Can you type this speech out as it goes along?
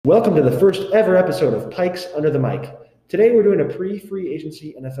Welcome to the first ever episode of Pikes Under the Mic. Today we're doing a pre-free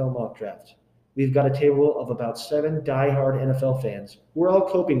agency NFL mock draft. We've got a table of about 7 die-hard NFL fans who are all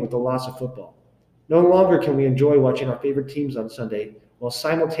coping with the loss of football. No longer can we enjoy watching our favorite teams on Sunday while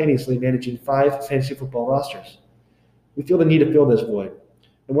simultaneously managing 5 fantasy football rosters. We feel the need to fill this void.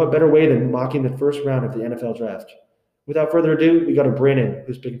 And what better way than mocking the first round of the NFL draft? Without further ado, we go to Brandon,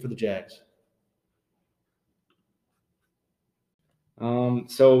 who's picking for the Jags.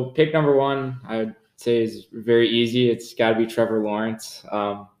 So pick number 1, I would say is very easy. It's got to be Trevor Lawrence.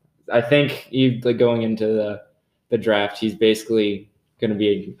 I think going into the draft, he's basically going to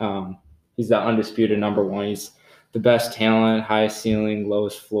be he's the undisputed number 1. He's the best talent, highest ceiling,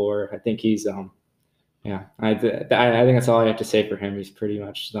 lowest floor. I think he's I think that's all I have to say for him. He's pretty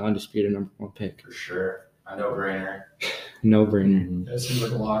much the undisputed number 1 pick. For sure. A no-brainer. No-brainer. That seems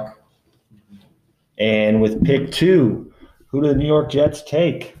like a lock. And with pick 2, who do the New York Jets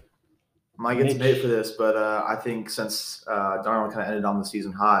take? Might get some hate for this, but I think since Darnold kind of ended on the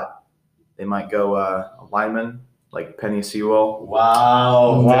season hot, they might go a lineman like Penny Sewell.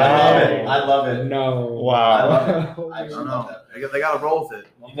 Wow. I love it. No. Wow. I love it. I don't know. They got to roll with it.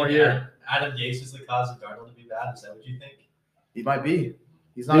 One more year. Adam Gase is the cause of Darnold to be bad. Is that what you think? He might be.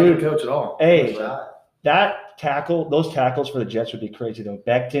 He's not a good coach at all. Hey, those tackles for the Jets would be crazy though.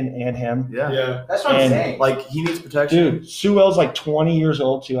 Becton and him. Yeah. That's what I'm saying. Like, he needs protection. Dude, Sewell's like 20 years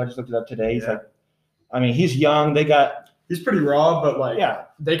old too. I just looked it up today. He's young. He's pretty raw,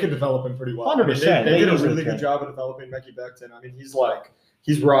 but they could develop him pretty well. 100%. They did a easily really can. good job of developing Becky Becton. I mean,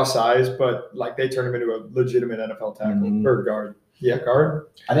 he's raw size, but they turned him into a legitimate NFL tackle or guard. Yeah, guard.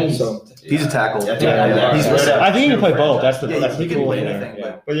 I think he's a tackle. I think he can play both. That's the he can cool play thing anything.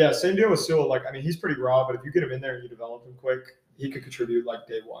 there. But yeah, same deal with Sewell. He's pretty raw, but if you get him in there and you develop him quick, he could contribute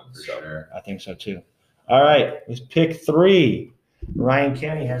day one. For sure. I think so too. All right, let's pick 3. Ryan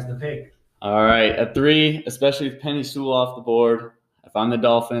Kenny has the pick. All right, at 3, especially with Penny Sewell off the board, if I'm the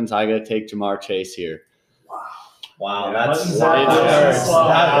Dolphins, I got to take Jamar Chase here. Wow, That that's hurts.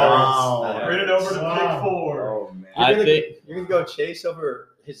 Wow. Bring it over to pick 4. Oh man, You're gonna go Chase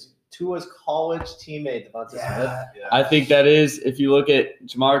over Tua's college teammate Devontae Smith. I think that is, if you look at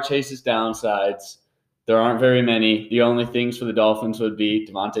Jamar Chase's downsides, there aren't very many. The only things for the Dolphins would be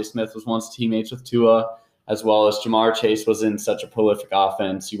Devontae Smith was once teammates with Tua, as well as Jamar Chase was in such a prolific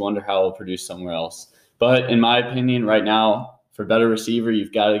offense. You wonder how he'll produce somewhere else. But in my opinion, right now, for better receiver,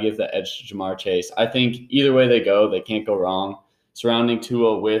 you've got to give the edge to Jamar Chase. I think either way they go, they can't go wrong. Surrounding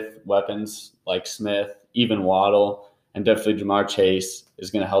Tua with weapons like Smith, even Waddle, and definitely Jamar Chase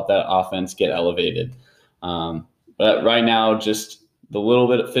is going to help that offense get elevated. But right now, just the little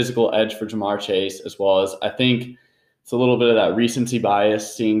bit of physical edge for Jamar Chase, as well as I think it's a little bit of that recency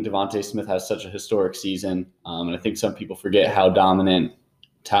bias, seeing Devontae Smith has such a historic season. And I think some people forget how dominant,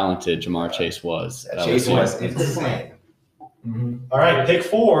 talented Jamar Chase was. Chase was insane. All right, pick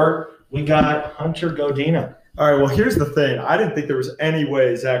 4. We got Hunter Godina. All right, well, here's the thing. I didn't think there was any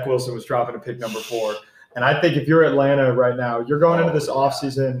way Zach Wilson was dropping to pick number 4. And I think if you're Atlanta right now, you're going into this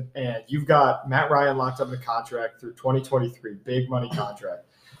offseason and you've got Matt Ryan locked up in a contract through 2023, big money contract.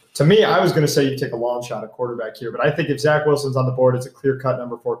 To me, I was going to say you take a long shot at quarterback here, but I think if Zach Wilson's on the board, it's a clear-cut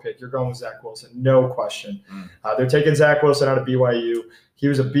number 4 pick. You're going with Zach Wilson, no question. They're taking Zach Wilson out of BYU. He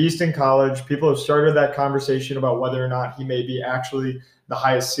was a beast in college. People have started that conversation about whether or not he may be actually the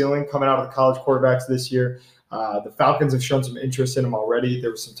highest ceiling coming out of the college quarterbacks this year. The Falcons have shown some interest in him already.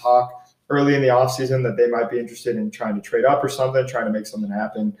 There was some talk early in the offseason that they might be interested in trying to trade up or something, trying to make something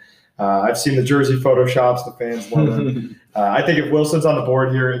happen. I've seen the jersey photoshops. The fans love them. I think if Wilson's on the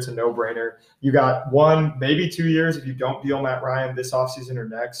board here, it's a no-brainer. You got 1, maybe 2 years if you don't deal Matt Ryan this offseason or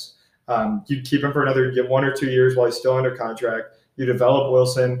next. You keep him for another 1 or 2 years while he's still under contract. You develop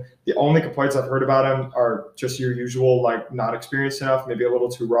Wilson. The only complaints I've heard about him are just your usual, not experienced enough, maybe a little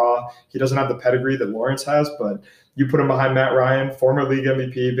too raw. He doesn't have the pedigree that Lawrence has, but you put him behind Matt Ryan, former league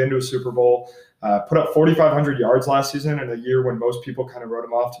MVP, been to a Super Bowl, put up 4,500 yards last season in a year when most people kind of wrote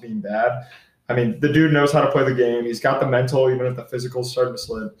him off to being bad. I mean, the dude knows how to play the game. He's got the mental, even if the physical's starting to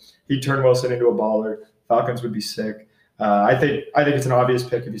slip. He'd turn Wilson into a baller. Falcons would be sick. I think it's an obvious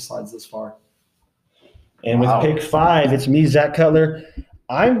pick if he slides this far. And with pick 5, it's me, Zach Cutler.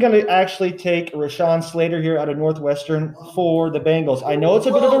 I'm going to actually take Rashawn Slater here out of Northwestern for the Bengals. I know it's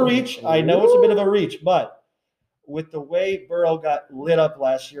a bit of a reach. But with the way Burrow got lit up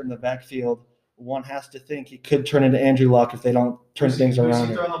last year in the backfield, one has to think he could turn into Andrew Luck if they don't turn things around. Who's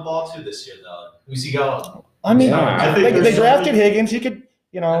he throwing the ball to this year, though? Who's he going? I mean, I think they drafted Higgins. He could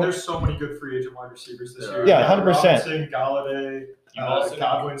you And know, there's so many good free agent wide receivers this year. Yeah, 100%. Robinson, Galladay, You also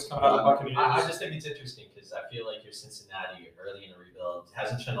Godwin's coming out of the Buccaneers. I just think it's interesting because I feel like you're Cincinnati early in a rebuild.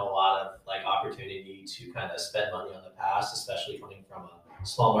 Hasn't shown a lot of like opportunity to kind of spend money on the pass, especially coming from a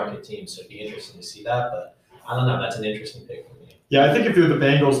small market team. So it'd be interesting to see that. But I don't know. That's an interesting pick for me. Yeah, I think if you're the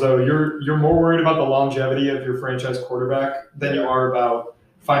Bengals, though, you're more worried about the longevity of your franchise quarterback than you are about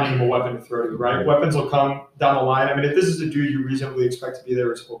finding him a weapon to throw to, right? Weapons will come down the line. I mean, if this is a dude you reasonably expect to be there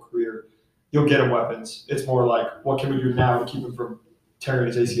his whole career, you'll get him weapons. It's more like, what can we do now to keep him from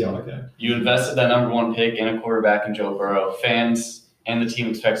tearing his ACL again? You invested that number 1 pick in a quarterback in Joe Burrow. Fans and the team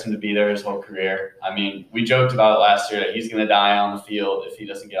expects him to be there his whole career. I mean, we joked about it last year that he's going to die on the field if he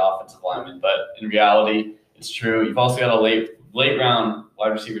doesn't get offensive linemen, but in reality, it's true. You've also got a late round wide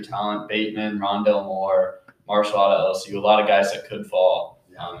receiver talent, Bateman, Rondell Moore, Marshall out of LSU, a lot of guys that could fall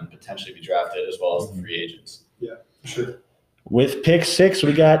and potentially be drafted as well as the free agents. Yeah, for sure. with pick 6,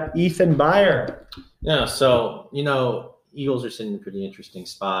 we got Ethan Beyer. Yeah, so, Eagles are sitting in a pretty interesting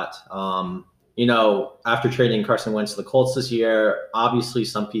spot. After trading Carson Wentz to the Colts this year, obviously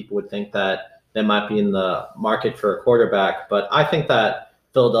some people would think that they might be in the market for a quarterback, but I think that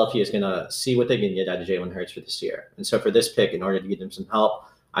Philadelphia is going to see what they can get out of Jalen Hurts for this year. And so for this pick, in order to get them some help,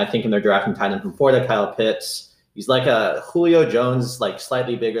 I think in their drafting tight end from Florida, Kyle Pitts. He's like a Julio Jones, like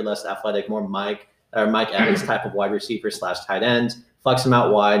slightly bigger, less athletic, more Mike Evans type of wide receiver / tight end. Flex him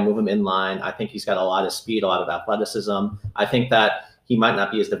out wide, move him in line. I think he's got a lot of speed, a lot of athleticism. I think that he might not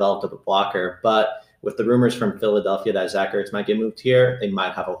be as developed of a blocker, but with the rumors from Philadelphia that Zach Ertz might get moved here, they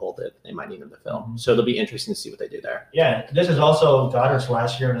might have a hole that they might need him to fill. So it'll be interesting to see what they do there. Yeah, this is also Goddard's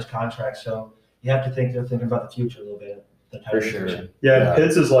last year in his contract, so you have to think they're thinking about the future a little bit. For sure. Yeah,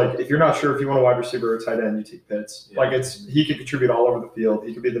 Pitts is like, if you're not sure if you want a wide receiver or a tight end, you take Pitts. Yeah. Like he could contribute all over the field.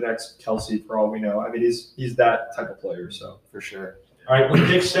 He could be the next Kelsey for all we know. I mean, he's that type of player. So For sure. All right, with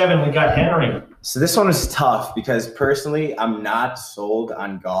pick 7, we got Henry. So this one is tough because personally, I'm not sold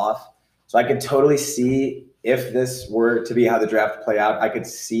on Goff. So I could totally see if this were to be how the draft play out, I could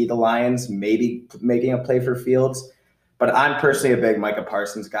see the Lions maybe making a play for Fields. But I'm personally a big Micah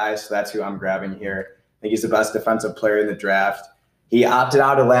Parsons guy, so that's who I'm grabbing here. I think he's the best defensive player in the draft. He opted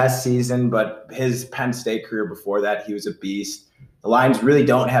out of last season, but his Penn State career before that, he was a beast. The Lions really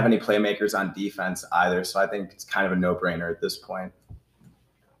don't have any playmakers on defense either, so I think it's kind of a no-brainer at this point.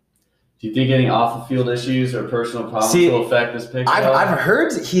 Do you think any off-the-field issues or personal problems will affect this pick? I've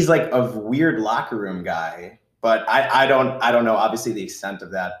heard he's like a weird locker room guy, but I don't know obviously the extent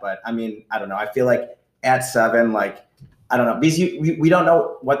of that. But I mean, I don't know. I feel like at 7, I don't know, because we don't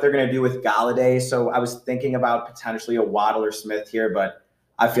know what they're going to do with Galladay. So I was thinking about potentially a Waddle or Smith here, but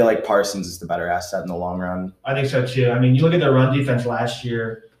I feel like Parsons is the better asset in the long run. I think so too. I mean, you look at their run defense last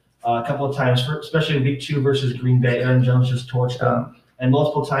year, a couple of times, especially week 2 versus Green Bay. Aaron Jones just torched them. And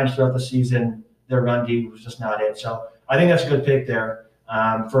multiple times throughout the season, their run D was just not it. So I think that's a good pick there.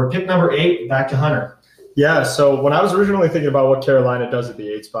 For pick number 8, back to Hunter. yeah, so when I was originally thinking about what Carolina does at the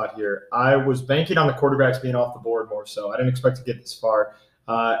 8 spot here, I was banking on the quarterbacks being off the board more so. I didn't expect to get this far.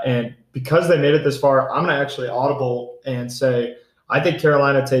 And because they made it this far, I'm going to actually audible and say I think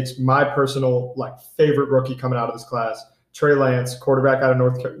Carolina takes my personal favorite rookie coming out of this class, Trey Lance, quarterback out of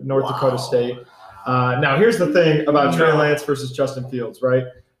North Dakota State. Now, here's the thing about Trey Lance versus Justin Fields, right?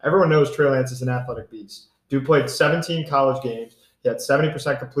 Everyone knows Trey Lance is an athletic beast. Dude played 17 college games. He had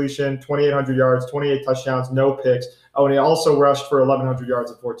 70% completion, 2,800 yards, 28 touchdowns, no picks. Oh, and he also rushed for 1,100 yards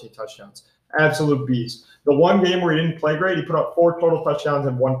and 14 touchdowns. Absolute beast. The one game where he didn't play great, he put up 4 total touchdowns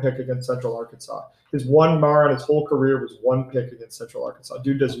and 1 pick against Central Arkansas. His one mar on his whole career was 1 pick against Central Arkansas.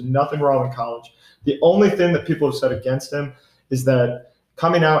 Dude does nothing wrong in college. The only thing that people have said against him is that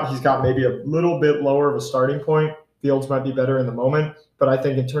coming out, he's got maybe a little bit lower of a starting point. Fields might be better in the moment. But I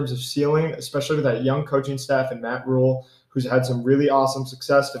think in terms of ceiling, especially with that young coaching staff and Matt Rule, who's had some really awesome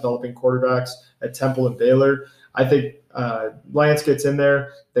success developing quarterbacks at Temple and Baylor, I think Lance gets in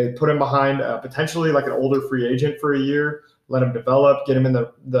there. They put him behind potentially like an older free agent for a year, let him develop, get him in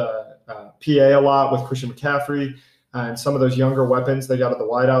the PA a lot with Christian McCaffrey and some of those younger weapons they got at the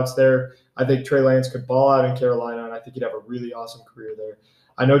wideouts there. I think Trey Lance could ball out in Carolina, and I think he'd have a really awesome career there.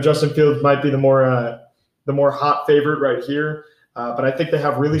 I know Justin Fields might be the more hot favorite right here, but I think they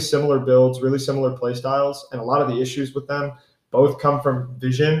have really similar builds, really similar play styles, and a lot of the issues with them both come from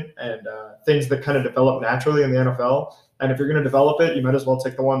vision and things that kind of develop naturally in the NFL. And if you're going to develop it, you might as well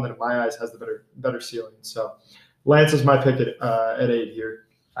take the one that, in my eyes, has the better ceiling. So Lance is my pick at 8 here.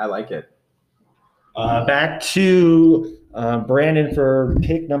 I like it. Back to Brandon for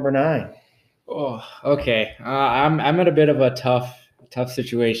pick number 9. Oh, okay. I'm at a bit of a tough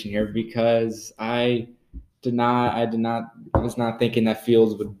situation here because I was not thinking that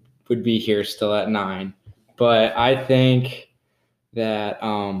Fields would be here still at 9. But I think that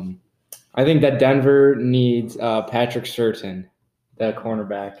Denver needs Patrick Surtain, that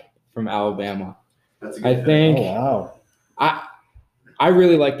cornerback from Alabama. That's a I good think Oh, wow. I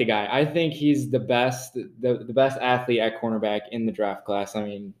really like the guy. I think he's the best athlete at cornerback in the draft class. I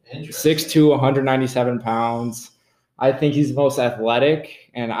mean, 6'2", 197 pounds. I think he's the most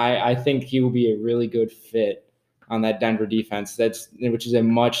athletic, and I think he will be a really good fit on that Denver defense. Which is a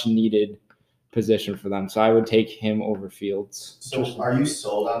much needed position for them. So I would take him over Fields. So are you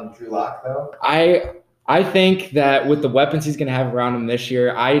sold on Drew Lock though? I think that with the weapons he's going to have around him this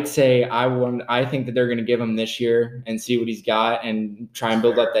year, I'd say I think that they're going to give him this year and see what he's got and try and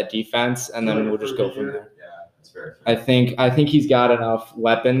build up that defense, and then we'll just go from there. Yeah, that's fair. I think he's got enough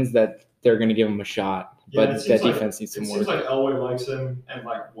weapons that they're going to give him a shot, Yeah, but it seems that like- defense needs some It work. seems like Elway likes him and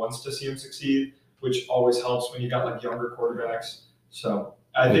like wants to see him succeed, which always helps when you got like younger quarterbacks. So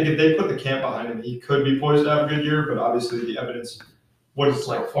I think if they put the camp behind him, he could be poised to have a good year. But obviously the evidence would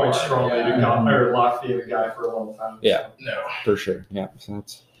like point strongly to Locke being a guy for a long time. Yeah. No. For sure. Yeah. So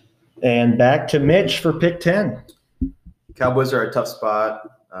that's And back to Mitch for pick 10. Cowboys are a tough spot.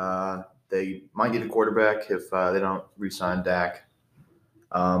 They might need a quarterback if they don't re-sign Dak.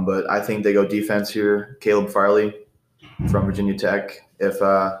 But I think they go defense here. Caleb Farley from Virginia Tech. If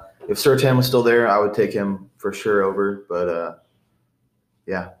Surtain was still there, I would take him for sure over. But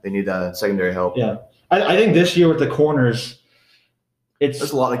yeah, they need secondary help. Yeah. I think this year with the corners,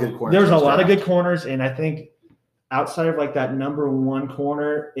 There's a lot of good corners. there's a in this lot of draft. good corners, and I think outside of like that number 1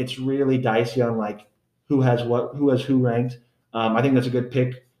 corner, it's really dicey on like who has who ranked. I think that's a good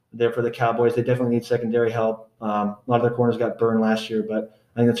pick there for the Cowboys. They definitely need secondary help. A lot of their corners got burned last year, but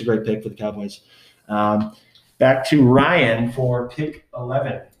I think that's a great pick for the Cowboys. Back to Ryan for pick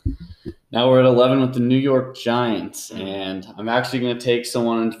 11. Now we're at 11 with the New York Giants, and I'm actually going to take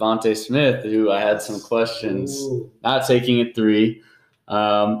someone in Devontae Smith, who I had some questions. Ooh. Not taking it 3.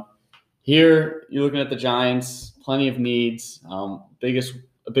 Here, you're looking at the Giants, plenty of needs. A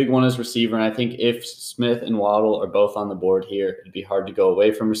big one is receiver, and I think if Smith and Waddle are both on the board here, it'd be hard to go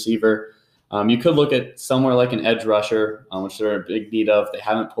away from receiver. You could look at somewhere like an edge rusher, which they're in big need of. They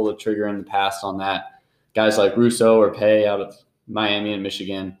haven't pulled the trigger in the past on that. Guys like Russo or Pay out of Miami and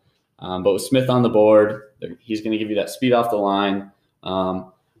Michigan. But with Smith on the board, he's going to give you that speed off the line.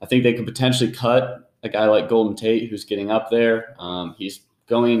 I think they could potentially cut a guy like Golden Tate, who's getting up there. He's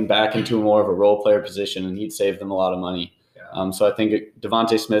going back into more of a role player position, and he'd save them a lot of money. So I think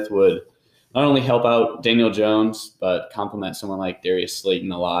Devontae Smith would not only help out Daniel Jones, but complement someone like Darius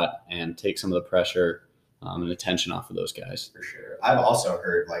Slayton a lot and take some of the pressure and attention off of those guys. For sure. I've also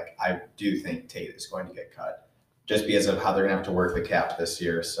heard, I do think Tate is going to get cut just because of how they're going to have to work the cap this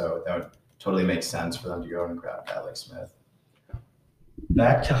year. So that would totally make sense for them to go and grab a guy like Smith.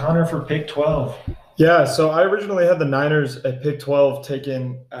 Back to Hunter for pick 12. Yeah, so I originally had the Niners at pick 12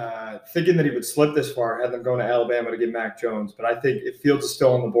 taken, thinking that he would slip this far, had them going to Alabama to get Mac Jones. But I think if Fields is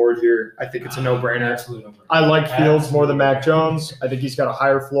still on the board here, I think it's a no-brainer. Absolutely. I like Fields more than Mac Jones. I think he's got a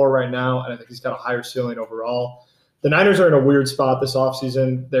higher floor right now, and I think he's got a higher ceiling overall. The Niners are in a weird spot this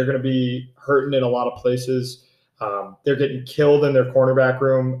offseason. They're going to be hurting in a lot of places. They're getting killed in their cornerback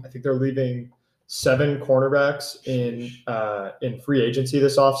room. I think they're leaving 7 cornerbacks in free agency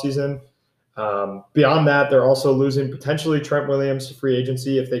this offseason. Beyond that, they're also losing potentially Trent Williams to free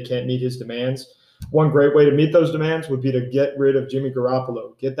agency if they can't meet his demands. One great way to meet those demands would be to get rid of Jimmy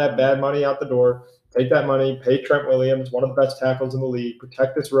Garoppolo, get that bad money out the door, take that money, pay Trent Williams, one of the best tackles in the league,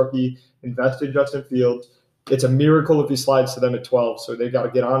 protect this rookie, invest in Justin Fields. It's a miracle if he slides to them at 12, so they've got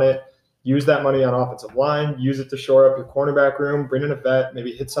to get on it. Use that money on offensive line. Use it to shore up your cornerback room. Bring in a vet.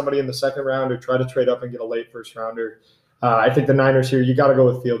 Maybe hit somebody in the second round or try to trade up and get a late first rounder. I think the Niners here, you got to go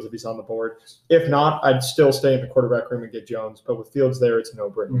with Fields if he's on the board. If not, I'd still stay in the quarterback room and get Jones. But with Fields there, it's a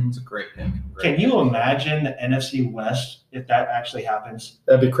no-brainer. It's a great pick. Can you imagine the NFC West if that actually happens?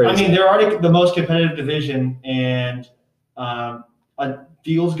 That'd be crazy. I mean, they're already the most competitive division, and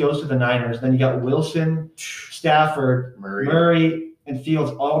Fields goes to the Niners. Then you got Wilson, Stafford, Murray, and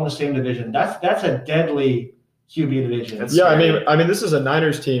Fields all in the same division. That's a deadly QB division. That's yeah, scary. I mean, this is a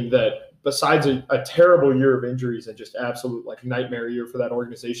Niners team that, besides a terrible year of injuries and just absolute nightmare year for that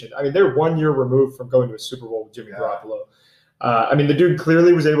organization. I mean, they're 1 year removed from going to a Super Bowl with Jimmy Garoppolo. I mean, the dude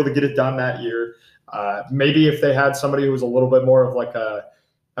clearly was able to get it done that year. Maybe if they had somebody who was a little bit more of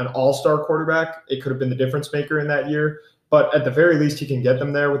an all-star quarterback, it could have been the difference maker in that year. But at the very least, he can get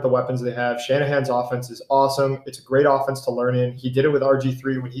them there with the weapons they have. Shanahan's offense is awesome. It's a great offense to learn in. He did it with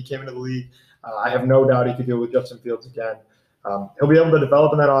RG3 when he came into the league. I have no doubt he could do it with Justin Fields again. He'll be able to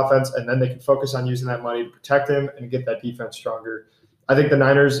develop in that offense, and then they can focus on using that money to protect him and get that defense stronger. I think the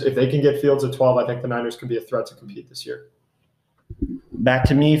Niners, if they can get Fields at 12, I think the Niners can be a threat to compete this year. Back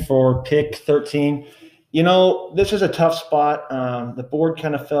to me for pick 13. This is a tough spot. The board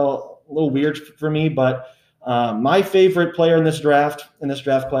kind of fell a little weird for me, but my favorite player in this draft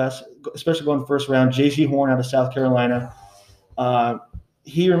class, especially going first round, J.C. Horn out of South Carolina.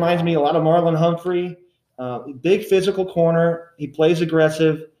 He reminds me a lot of Marlon Humphrey. Big physical corner. He plays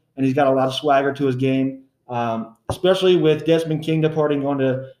aggressive, and he's got a lot of swagger to his game, especially with Desmond King departing, going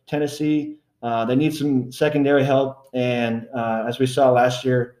to Tennessee. They need some secondary help, and as we saw last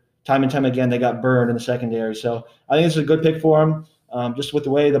year, time and time again, they got burned in the secondary. So I think this is a good pick for him. Just with the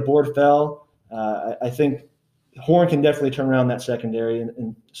way the board fell, I think Horn can definitely turn around that secondary in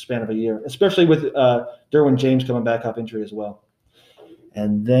the span of a year, especially with Derwin James coming back off injury as well.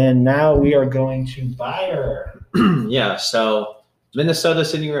 And then now we are going to Bayer. Yeah, so Minnesota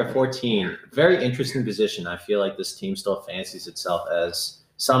sitting here at 14. Very interesting position. I feel like this team still fancies itself as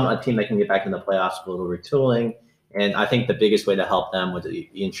a team that can get back in the playoffs with a little retooling. And I think the biggest way to help them would be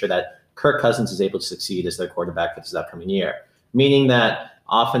ensure that Kirk Cousins is able to succeed as their quarterback for this upcoming year, meaning that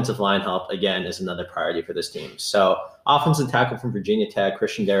offensive line help, again, is another priority for this team. So offensive tackle from Virginia Tech,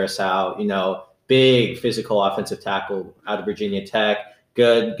 Christian Darrisaw, big physical offensive tackle out of Virginia Tech,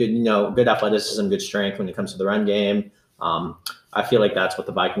 good athleticism, good strength when it comes to the run game. I feel like that's what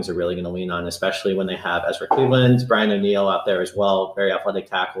the Vikings are really going to lean on, especially when they have Ezra Cleveland, Brian O'Neill out there as well, very athletic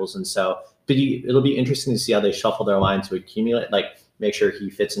tackles. And so it'll be interesting to see how they shuffle their line to accumulate, make sure he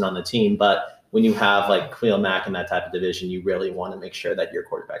fits in on the team. But when you have Khalil Mack in that type of division, you really want to make sure that your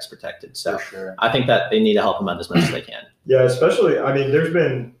quarterback's protected. So sure. I think that they need to help him out as much as they can. Yeah, especially, I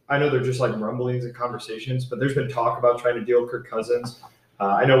know they're just rumblings and conversations, but there's been talk about trying to deal with Kirk Cousins.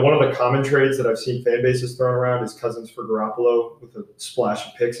 I know one of the common trades that I've seen fan bases thrown around is Cousins for Garoppolo with a splash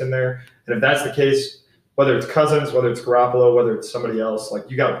of picks in there. And if that's the case, whether it's Cousins, whether it's Garoppolo, whether it's somebody else,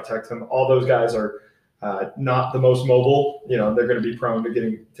 you got to protect them. All those guys are not the most mobile. They're going to be prone to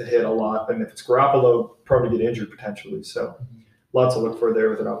getting to hit a lot. And if it's Garoppolo, prone to get injured potentially. So lots to look for there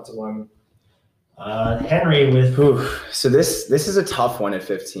with an offensive lineman. Henry with So this is a tough one at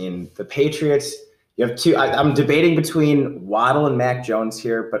 15. The Patriots. You have two. I'm debating between Waddle and Mac Jones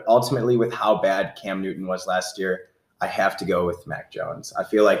here, but ultimately, with how bad Cam Newton was last year, I have to go with Mac Jones. I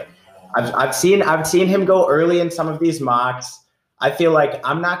feel like I've seen him go early in some of these mocks. I feel like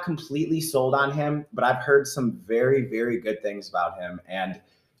I'm not completely sold on him, but I've heard some very, very good things about him. And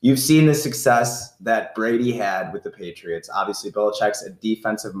you've seen the success that Brady had with the Patriots. Obviously, Belichick's a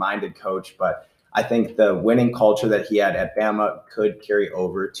defensive-minded coach, but I think the winning culture that he had at Bama could carry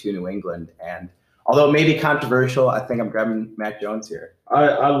over to New England. And although it may be controversial, I think I'm grabbing Mac Jones here.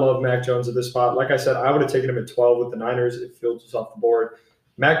 I love Mac Jones at this spot. Like I said, I would have taken him at 12 with the Niners if Fields was off the board.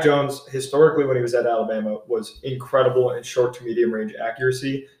 Mac Jones, historically, when he was at Alabama, was incredible in short to medium range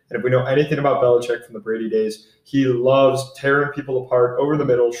accuracy. And if we know anything about Belichick from the Brady days, he loves tearing people apart over the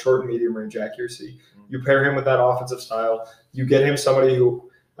middle, short and medium range accuracy. You pair him with that offensive style, you get him somebody who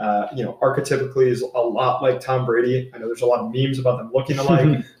archetypically is a lot like Tom Brady. I know there's a lot of memes about them looking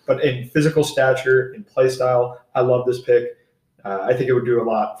alike, but in physical stature, in play style, I love this pick. I think it would do a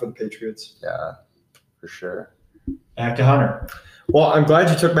lot for the Patriots. Yeah, for sure. Back to Hunter. Well, I'm glad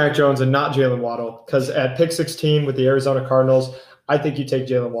you took Mac Jones and not Jalen Waddle, because at pick 16 with the Arizona Cardinals, I think you take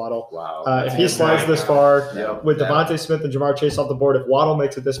Jalen Waddle. Wow. If he slides this far with Devontae Smith and Jamar Chase off the board, if Waddle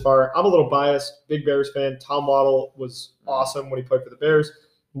makes it this far, I'm a little biased. Big Bears fan. Tom Waddle was awesome when he played for the Bears.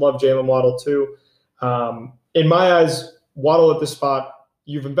 Love Jalen Waddle too. In my eyes, Waddle at this spot,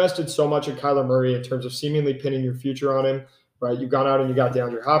 you've invested so much in Kyler Murray in terms of seemingly pinning your future on him, right? You've gone out and you got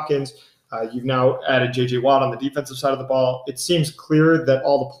DeAndre Hopkins. You've now added J.J. Watt on the defensive side of the ball. It seems clear that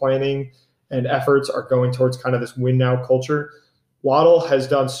all the planning and efforts are going towards kind of this win now culture. Waddle has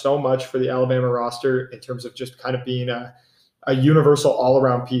done so much for the Alabama roster in terms of just kind of being a universal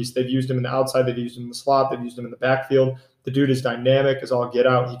all-around piece. They've used him in the outside. They've used him in the slot. They've used him in the backfield. The dude is dynamic as all get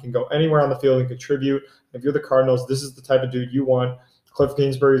out. He can go anywhere on the field and contribute. If you're the Cardinals, this is the type of dude you want. Cliff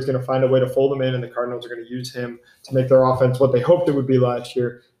Kingsbury is going to find a way to fold him in, and the Cardinals are going to use him to make their offense what they hoped it would be last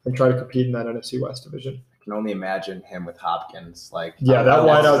year and try to compete in that NFC West division. I can only imagine him with Hopkins. That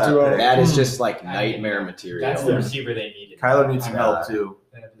wideout duo. That is just nightmare material. That's the receiver they needed. Kyler needs some help too.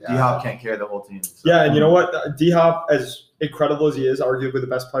 D-Hop can't carry the whole team. So. Yeah, and you know what? D-Hop, as incredible as he is, arguably the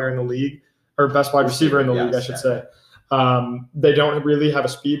best player in the league, or best wide receiver in the league, I should say. They don't really have a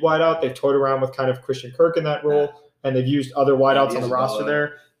speed wideout. They've toyed around with kind of Christian Kirk in that role, and they've used other wideouts on the roster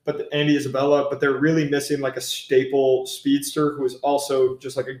there. Andy Isabella, but they're really missing like a staple speedster who is also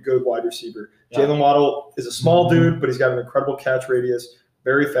just like a good wide receiver. Yeah. Jalen Waddle is a small dude, but he's got an incredible catch radius,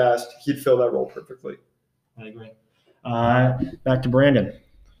 very fast. He'd fill that role perfectly. I agree. Back to Brandon.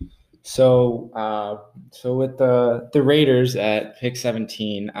 So with the Raiders at pick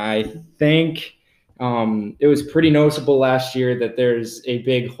 17, I think it was pretty noticeable last year that there's a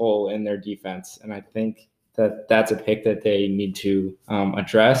big hole in their defense, and I think that's a pick that they need to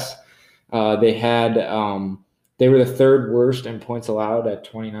address. They were the third worst in points allowed at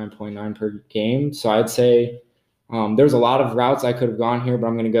 29.9 per game. So I'd say there's a lot of routes I could have gone here, but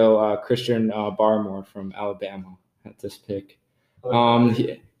I'm going to go Christian Barmore from Alabama at this pick.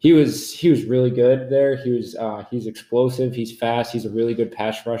 He was really good there. He's explosive. He's fast. He's a really good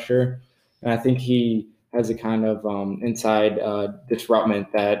pass rusher, and I think he has a kind of inside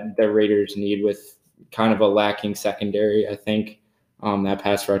disruptment that the Raiders need with kind of a lacking secondary. I think that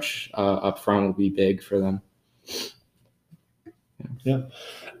pass rush up front will be big for them. Yeah.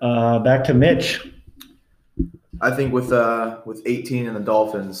 Back to Mitch. I think with 18 and the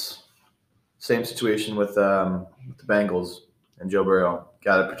Dolphins, same situation with the Bengals and Joe Burrow.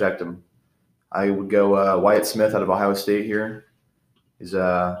 Got to protect him. I would go Wyatt Smith out of Ohio State here. He's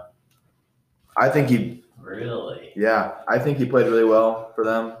I think he Really? Yeah, I think he played really well for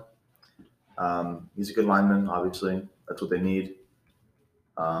them. He's a good lineman, obviously. That's what they need.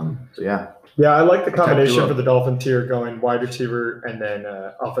 So, yeah. Yeah, I like the combination Tua. for the Dolphins here going wide receiver and then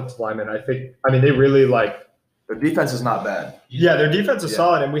offensive lineman. They really like. Their defense is not bad. Yeah, their defense is Yeah.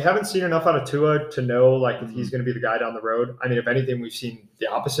 solid, and we haven't seen enough out of Tua to know like if he's going to be the guy down the road. I mean, if anything, we've seen the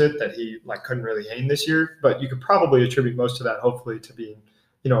opposite, that he like couldn't really hang this year. But you could probably attribute most of that, hopefully, to being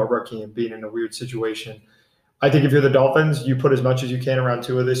a rookie and being in a weird situation. I think if you're the Dolphins, you put as much as you can around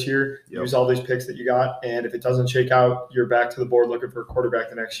Tua this year. Yep. Use all these picks that you got, and if it doesn't shake out, you're back to the board looking for a quarterback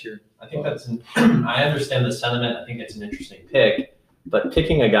the next year. I think I understand the sentiment. I think it's an interesting pick, but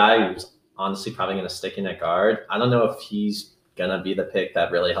picking a guy who's honestly probably going to stick in at guard, I don't know if he's going to be the pick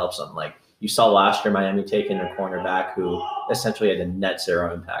that really helps them. Like you saw last year, Miami taking a cornerback who essentially had a net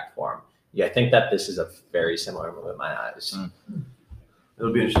zero impact for him. Yeah, I think that this is a very similar move in my eyes.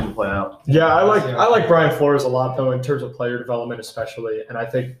 It'll be interesting to play out. Yeah, I like Brian Flores a lot though in terms of player development, especially. And I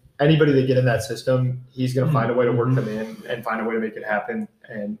think anybody that get in that system, he's going to find a way to work them in and find a way to make it happen.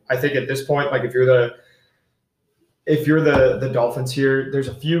 And I think at this point, like if you're the Dolphins here, there's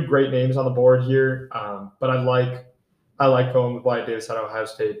a few great names on the board here, but I like going with Wyatt Davis out of Ohio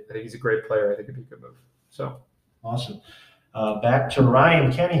State. I think he's a great player. I think it'd be a good move. So Awesome. Back to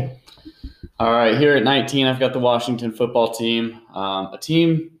Ryan Kenny. All right, here at 19, I've got the Washington football team, a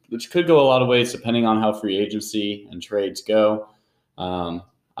team which could go a lot of ways depending on how free agency and trades go. I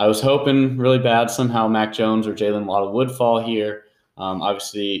was hoping really bad somehow Mac Jones or Jalen Waddle would fall here.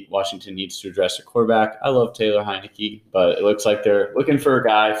 Obviously, Washington needs to address their quarterback. I love Taylor Heineke, but it looks like they're looking for a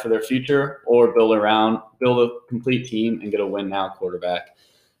guy for their future or build a complete team and get a win-now quarterback.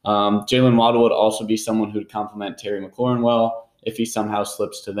 Jalen Waddle would also be someone who would complement Terry McLaurin well if he somehow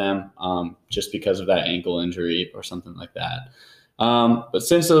slips to them just because of that ankle injury or something like that. But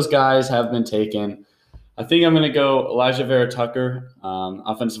since those guys have been taken, I think I'm going to go Elijah Vera Tucker,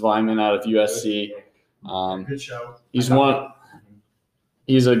 offensive lineman out of USC. good show.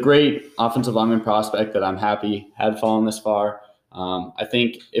 He's a great offensive lineman prospect that I'm happy had fallen this far. I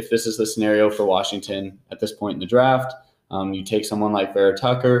think if this is the scenario for Washington at this point in the draft, you take someone like Vera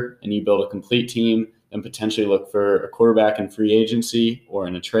Tucker and you build a complete team and potentially look for a quarterback in free agency or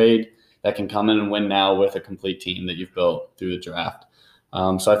in a trade that can come in and win now with a complete team that you've built through the draft.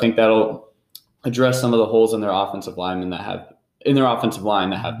 So I think that'll address some of the holes in their offensive line that have been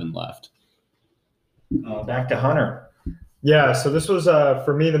left. Back to Hunter. Yeah, so this was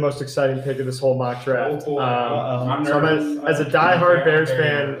for me the most exciting pick of this whole mock draft. As a diehard Bears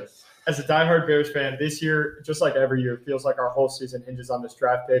fan, this year, just like every year, it feels like our whole season hinges on this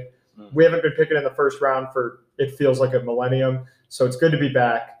draft pick. We haven't been picking in the first round for it feels like a millennium, so it's good to be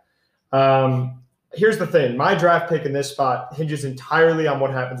back. Here's the thing. My draft pick in this spot hinges entirely on what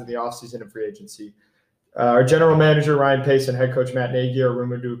happens in the offseason and free agency. Our general manager, Ryan Pace, and head coach Matt Nagy are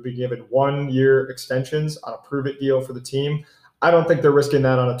rumored to be given 1-year extensions on a prove-it deal for the team. I don't think they're risking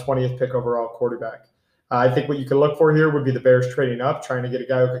that on a 20th pick overall quarterback. I think what you can look for here would be the Bears trading up, trying to get a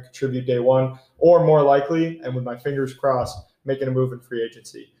guy who could contribute day one, or more likely, and with my fingers crossed, making a move in free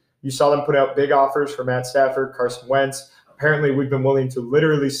agency. You saw them put out big offers for Matt Stafford, Carson Wentz. Apparently, we've been willing to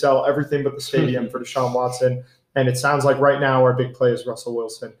literally sell everything but the stadium for Deshaun Watson, and it sounds like right now our big play is Russell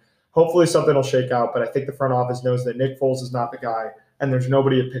Wilson. Hopefully something will shake out, but I think the front office knows that Nick Foles is not the guy, and there's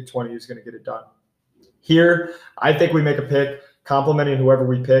nobody at pick 20 who's going to get it done. Here, I think we make a pick complementing whoever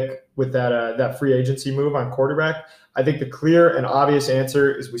we pick with that free agency move on quarterback. I think the clear and obvious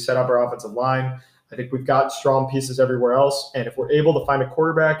answer is we set up our offensive line. I think we've got strong pieces everywhere else. And if we're able to find a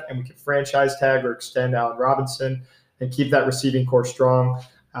quarterback and we can franchise tag or extend Allen Robinson and keep that receiving core strong,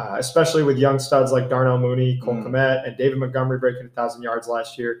 especially with young studs like Darnell Mooney, Cole Kmet, and David Montgomery breaking 1,000 yards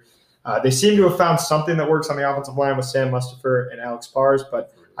last year. They seem to have found something that works on the offensive line with Sam Mustipher and Alex Pars,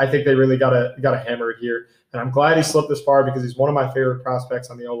 but I think they really gotta hammer it here. And I'm glad he slipped this far because he's one of my favorite prospects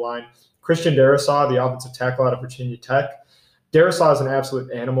on the O-line. Christian Darrisaw, the offensive tackle out of Virginia Tech. Darrisaw is an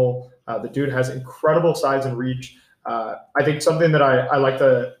absolute animal. The dude has incredible size and reach. I think something that I like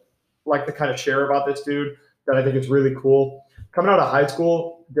to kind of share about this dude that I think is really cool. Coming out of high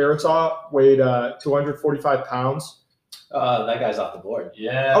school, Darrisaw weighed 245 pounds. That guy's off the board.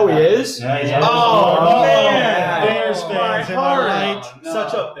 Yeah. Oh, he is? Yeah, he's Oh, man. Bears fans, am I right?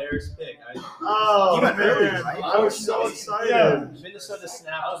 Such a Bears pick. Oh, You went early, man. right? I was so excited. Yeah. Minnesota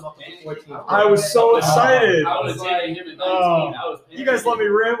snapped him up to 14. I was so excited. I would have taken him at 19. Oh. I was You guys let me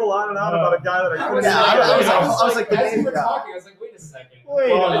ramble on and on about a guy that I couldn't I was like, the as you name were guy. talking, I was like, wait a second.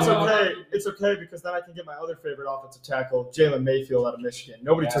 Well, it's okay. It's okay because then I can get my other favorite offensive tackle, Jalen Mayfield out of Michigan.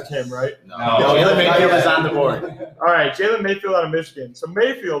 Nobody took him, right? No, Jalen Mayfield is on the board. All right, Jalen Mayfield out of Michigan. So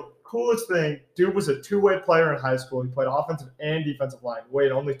Mayfield, coolest thing, dude was a two-way player in high school. He played offensive and defensive line,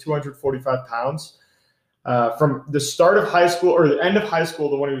 weighed only 245 pounds. From the start of high school or the end of high school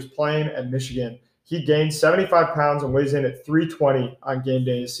to when he was playing at Michigan, he gained 75 pounds and weighs in at 320 on game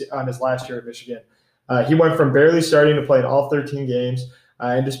days on his last year at Michigan. He went from barely starting to playing all 13 games.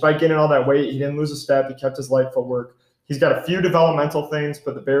 And despite gaining all that weight, he didn't lose a step. He kept his light footwork. He's got a few developmental things,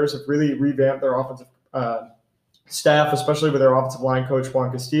 but the Bears have really revamped their offensive staff, especially with their offensive line coach,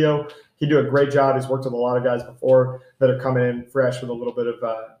 Juan Castillo. He did a great job. He's worked with a lot of guys before that are coming in fresh with a little bit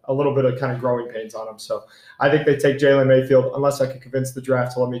of kind of growing pains on them. So I think they take Jalen Mayfield, unless I can convince the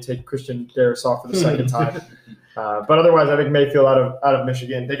draft to let me take Christian Darrisaw for the second time. But otherwise, I think Mayfield out of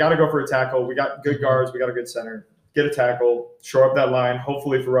Michigan. They got to go for a tackle. We got good guards. We got a good center. Get a tackle, shore up that line,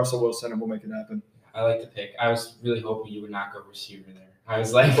 hopefully for Russell Wilson, and we'll make it happen. I like the pick. I was really hoping you would not go receiver there. I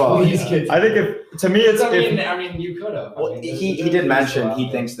was like, Well, please yeah. get. I think to me, it's I mean, you could have. Well, he did mention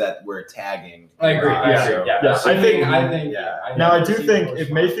he thinks that we're tagging. I agree. Yeah. I think. Now, I do think if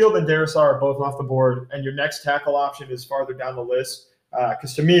Mayfield and Darrisaw are both off the board and your next tackle option is farther down the list,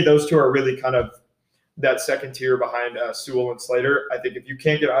 because to me, those two are really kind of that second tier behind Sewell and Slater. I think if you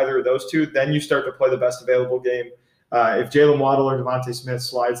can't get either of those two, then you start to play the best available game. If Jalen Waddle or Devontae Smith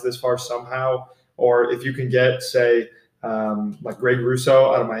slides this far somehow, or if you can get, say, like Greg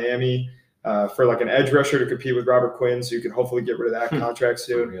Russo out of Miami for like an edge rusher to compete with Robert Quinn, so you can hopefully get rid of that contract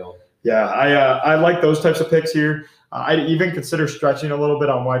soon. Yeah, I like those types of picks here. I'd even consider stretching a little bit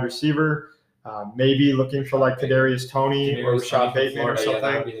on wide receiver, maybe looking for like Kadarius Toney or Rashad Bateman or something.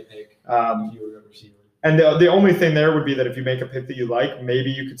 That would be the pick. If you were a receiver. And the only thing there would be that if you make a pick that you like,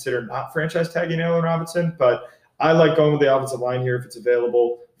 maybe you consider not franchise tagging Allen Robinson. But I like going with the offensive line here if it's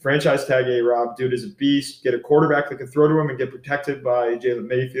available. Franchise tag A-Rob. Dude is a beast. Get a quarterback that can throw to him and get protected by Jalen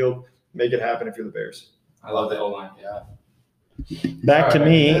Mayfield. Make it happen if you're the Bears. I love the O-line. Yeah. Back to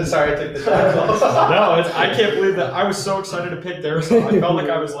me. Sorry, I took the shot. I can't believe that. I was so excited to pick Darrisaw. I felt like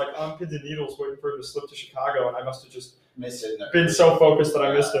I was like on pins and needles waiting for him to slip to Chicago, and I must have just been so focused that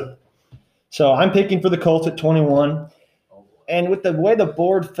I missed him. So I'm picking for the Colts at 21. And with the way the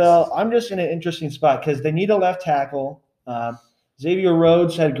board fell, I'm just in an interesting spot because they need a left tackle. Xavier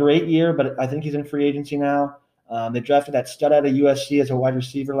Rhodes had a great year, but I think he's in free agency now. They drafted that stud out of USC as a wide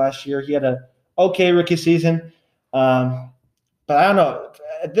receiver last year. He had a okay rookie season. But I don't know.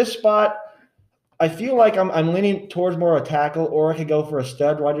 At this spot, I feel like I'm leaning towards more of a tackle, or I could go for a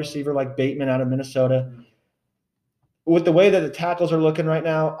stud wide receiver like Bateman out of Minnesota. With the way that the tackles are looking right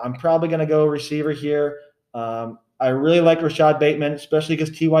now, I'm probably going to go receiver here. I really like Rashad Bateman, especially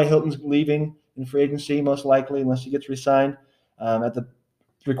because T.Y. Hilton's leaving in free agency, most likely, unless he gets re-signed. At the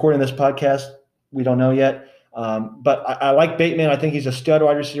recording of this podcast, we don't know yet. But I like Bateman. I think he's a stud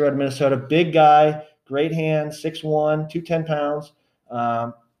wide receiver out of Minnesota. Big guy, great hands, 6'1", 210 pounds.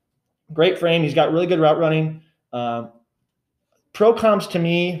 Great frame. He's got really good route running. Pro comps to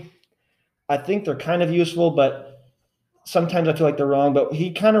me, I think they're kind of useful, but sometimes I feel like they're wrong. But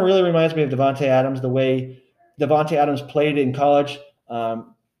he kind of really reminds me of Devontae Adams, the way Devontae Adams played in college.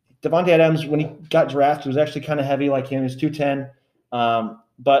 Devontae Adams, when he got drafted, was actually kind of heavy like him. He was 210.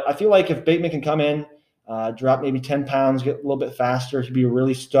 But I feel like if Bateman can come in, drop maybe 10 pounds, get a little bit faster, he'd be a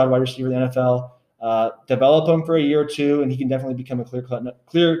really stud wide receiver in the NFL. Develop him for a year or two, and he can definitely become a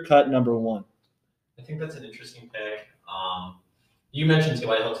clear-cut number one. I think that's an interesting pick. You mentioned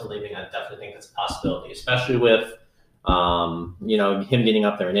T.Y. Hilton leaving. I definitely think that's a possibility, especially with Him getting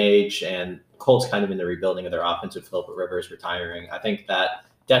up there in age, and Colts kind of in the rebuilding of their offense with Philip Rivers retiring. I think that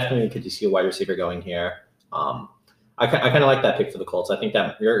definitely could see a wide receiver going here. I kind of like that pick for the Colts. I think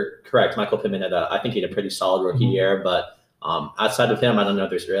that you're correct. Michael Pittman I think he had a pretty solid rookie year, but outside of him, I don't know if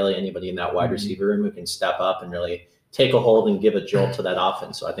there's really anybody in that wide receiver room who can step up and really take a hold and give a jolt to that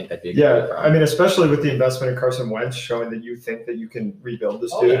offense. So I think that'd be a good pick. I mean, especially with the investment in Carson Wentz, showing that you think that you can rebuild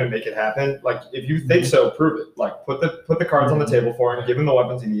this dude and make it happen. Like, if you think so, prove it. Like, put the cards on the table for him, give him the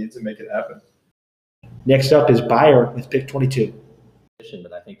weapons he needs, and make it happen. Next up is Bayer with pick 22.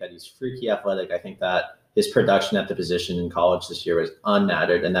 But I think that he's freaky athletic. I think that his production at the position in college this year was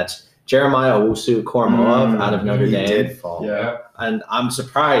unmattered, and that's Jeremiah Owusu-Koramoah out of Notre Dame. Did fall. Yeah. And I'm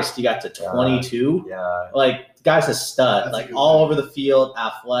surprised he got to 22. Yeah. Like, guy's a stud, That's like a all good over the field,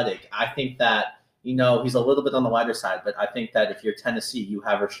 athletic. I think that, he's a little bit on the lighter side, but I think that if you're Tennessee, you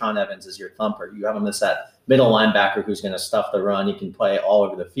have Rashaan Evans as your thumper. You have him as that middle linebacker who's going to stuff the run. He can play all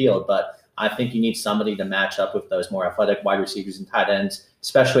over the field, but I think you need somebody to match up with those more athletic wide receivers and tight ends,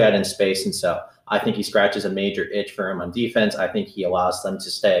 especially out in space. And so I think he scratches a major itch for him on defense. I think he allows them to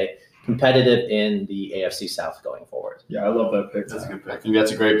stay competitive in the AFC South going forward. Yeah, I love that pick. That's a good pick. I think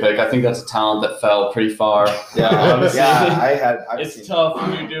that's a great pick. I think that's a talent that fell pretty far. It's tough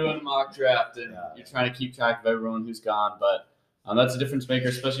when you're doing a mock draft and you're trying to keep track of everyone who's gone, but that's a difference maker,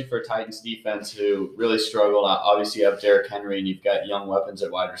 especially for a Titans defense who really struggled. Obviously, you have Derrick Henry and you've got young weapons at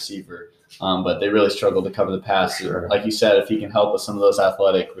wide receiver, but they really struggled to cover the pass. Sure. Like you said, if he can help with some of those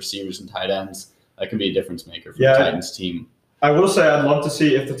athletic receivers and tight ends, that can be a difference maker for the Titans team. I will say I'd love to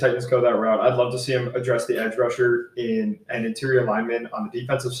see if the Titans go that route. I'd love to see him address the edge rusher in an interior lineman on the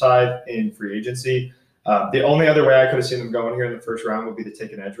defensive side in free agency. The only other way I could have seen them going here in the first round would be to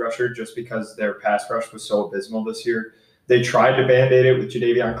take an edge rusher just because their pass rush was so abysmal this year. They tried to Band-Aid it with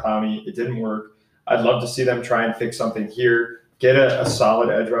Jadeveon Clowney. It didn't work. I'd love to see them try and fix something here, get a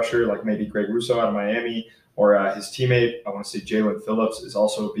solid edge rusher like maybe Greg Rousseau out of Miami or his teammate. I want to see Jalen Phillips is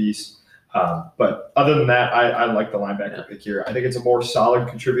also a beast. But other than that, I like the linebacker pick here. I think it's a more solid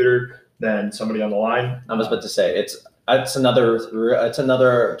contributor than somebody on the line. I was about to say it's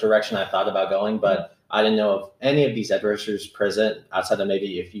another direction I thought about going, but I didn't know if any of these edge rushers present outside of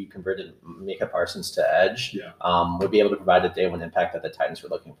maybe if you converted Micah Parsons to edge, would be able to provide the day one impact that the Titans were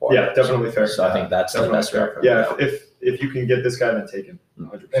looking for. Yeah, definitely fair. So I think that's the best route. Yeah, if you can get this guy, then take him.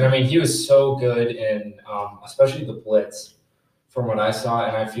 100%. And I mean, he was so good in especially the blitz from what I saw,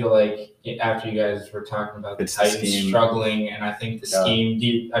 and I feel like after you guys were talking about the Titans struggling, and I think the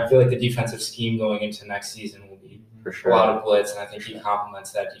scheme, I feel like the defensive scheme going into next season will be for sure a lot of blitz, and I think he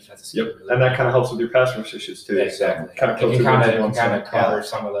complements that defensive scheme. Yep, really and that kind of helps with your pass rush issues too. Yeah, exactly. Kind of kind of cover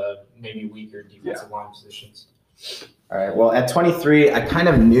some of the maybe weaker defensive line positions. All right. Well, at 23, I kind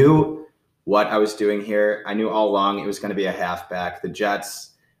of knew what I was doing here. I knew all along it was going to be a halfback. The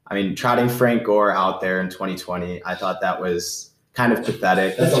Jets, I mean, trotting Frank Gore out there in 2020, I thought that was kind of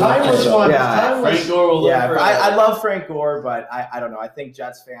pathetic. The time was fun. Yeah, Frank Gore will live forever. I love Frank Gore, but I don't know. I think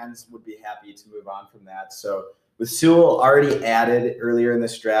Jets fans would be happy to move on from that. So with Sewell already added earlier in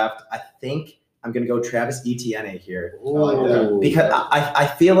this draft, I think I'm going to go Travis Etienne here. Because I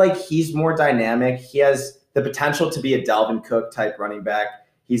feel like he's more dynamic. He has the potential to be a Dalvin Cook type running back.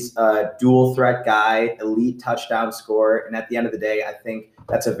 He's a dual threat guy, elite touchdown scorer. And at the end of the day, I think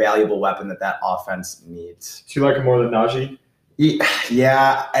that's a valuable weapon that offense needs. Do you like him more than Najee?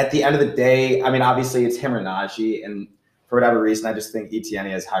 Yeah, at the end of the day, I mean, obviously it's him or Najee, and for whatever reason, I just think Etienne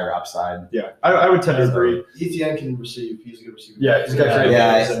has higher upside. Yeah, I would tend to agree. Etienne can receive. He's a good receiver. Yeah, he's got great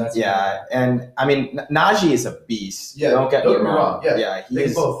hands. Yeah, and I mean, Najee is a beast. Yeah, don't get me wrong. Yeah,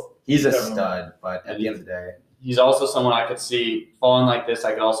 he's a stud, but at the end of the day, he's also someone I could see falling like this.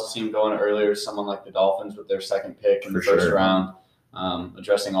 I could also see him going earlier, someone like the Dolphins with their second pick in the first round,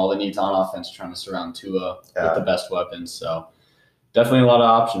 addressing all the needs on offense, trying to surround Tua with the best weapons. So definitely a lot of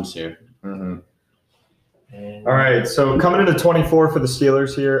options here. Mm-hmm. All right, so coming into 24 for the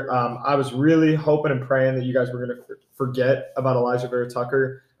Steelers here, I was really hoping and praying that you guys were going to forget about Elijah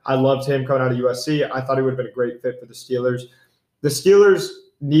Vera-Tucker. I loved him coming out of USC. I thought he would have been a great fit for the Steelers. The Steelers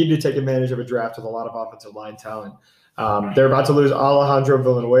need to take advantage of a draft with a lot of offensive line talent. They're about to lose Alejandro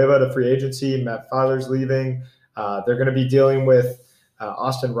Villanueva to free agency. Matt Filer's leaving. They're going to be dealing with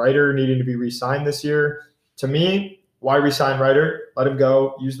Austin Reiter needing to be re-signed this year. To me, why re-sign Reiter? Let him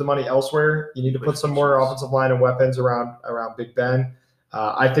go. Use the money elsewhere. You need to put some more offensive line and weapons around Big Ben.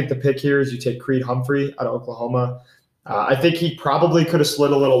 I think the pick here is you take Creed Humphrey out of Oklahoma. I think he probably could have slid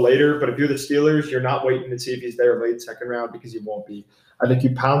a little later, but if you're the Steelers, you're not waiting to see if he's there late second round because he won't be. I think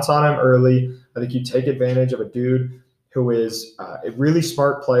you pounce on him early. I think you take advantage of a dude who is a really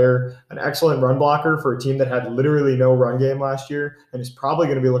smart player, an excellent run blocker for a team that had literally no run game last year and is probably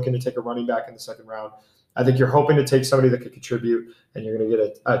going to be looking to take a running back in the second round. I think you're hoping to take somebody that could contribute, and you're going to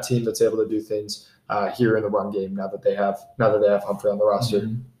get a team that's able to do things here in the run game now that they have Humphrey on the roster.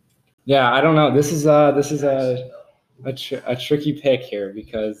 Yeah, I don't know. This is a tricky pick here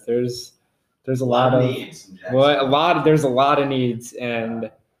because there's a lot of needs. There's a lot of needs, and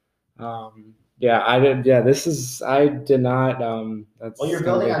I did not. You're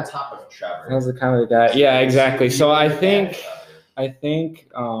building on top of Trevor. That was the kind of the guy. Yeah, exactly. So I think I gotta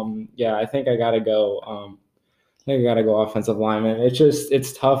go. I think I gotta go offensive lineman.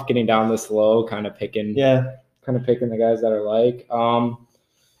 It's tough getting down this low, kind of picking the guys that are like.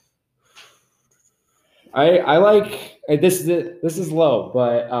 I like this. This is low,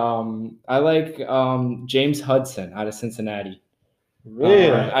 but I like James Hudson out of Cincinnati.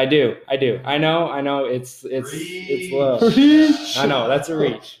 Really? I do. I know. It's low. I know that's a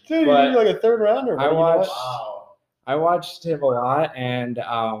reach. Dude, but you're like a third rounder. I watched him a lot, and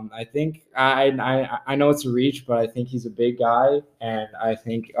I think I know it's a reach, but I think he's a big guy, and I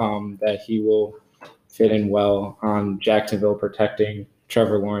think that he will fit in well on Jacksonville protecting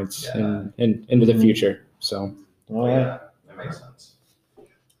Trevor Lawrence into the future. So, all right. Yeah, that makes sense.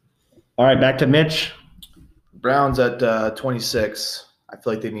 All right, back to Mitch. Browns at 26. I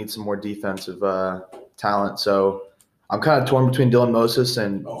feel like they need some more defensive talent. So I'm kind of torn between Dylan Moses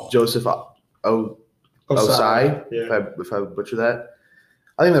and Joseph Osai, if I butcher that.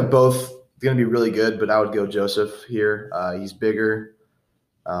 I think they're both going to be really good, but I would go Joseph here. He's bigger.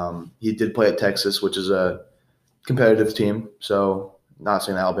 He did play at Texas, which is a competitive team. So not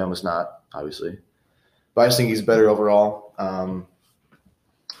saying that Alabama's not, obviously. But I just think he's better overall. I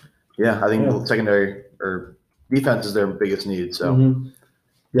think secondary or defense is their biggest need. So,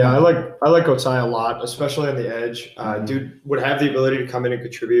 Yeah, I like Osai a lot, especially on the edge. Dude would have the ability to come in and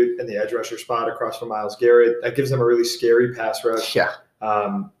contribute in the edge rusher spot across from Myles Garrett. That gives them a really scary pass rush. Yeah.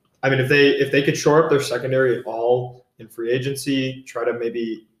 If they could shore up their secondary at all in free agency, try to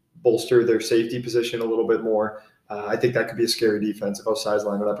maybe bolster their safety position a little bit more, I think that could be a scary defense if Osai's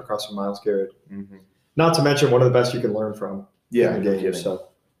lining up across from Myles Garrett. Mm-hmm. Not to mention one of the best you can learn from in the game. So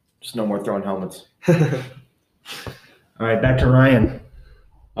just no more throwing helmets. All right, back to Ryan.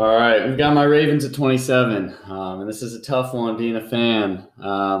 All right, we've got my Ravens at 27, and this is a tough one being a fan.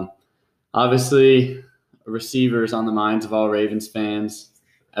 Obviously, receivers on the minds of all Ravens fans,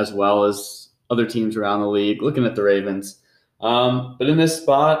 as well as other teams around the league, looking at the Ravens. But in this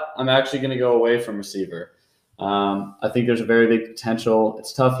spot, I'm actually going to go away from receiver. I think there's a very big potential.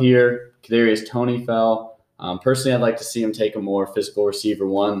 It's tough here. Kadarius Toney fell. Personally, I'd like to see him take a more physical receiver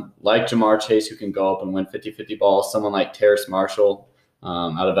one, like Jamar Chase, who can go up and win 50-50 balls. Someone like Terrace Marshall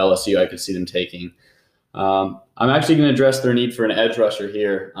out of LSU, I could see them taking. I'm actually going to address their need for an edge rusher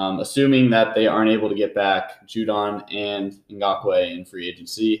here, assuming that they aren't able to get back Judon and Ngakoue in free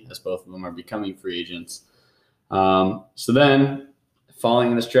agency, as both of them are becoming free agents. So then, falling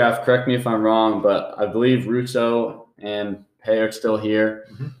in this draft, correct me if I'm wrong, but I believe Russo and Pay are still here.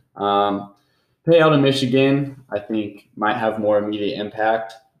 Pay out of Michigan, I think, might have more immediate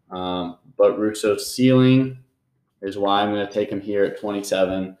impact, but Russo's ceiling is why I'm going to take him here at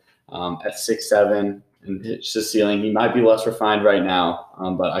 27, at 6'7", and it's just ceiling. He might be less refined right now,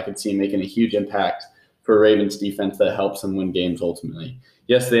 but I could see him making a huge impact for Ravens defense that helps them win games ultimately.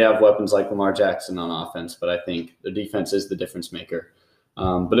 Yes, they have weapons like Lamar Jackson on offense, but I think the defense is the difference maker.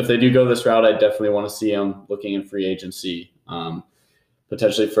 But if they do go this route, I definitely want to see him looking in free agency,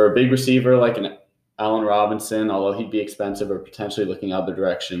 potentially for a big receiver like an Allen Robinson, although he'd be expensive, or potentially looking other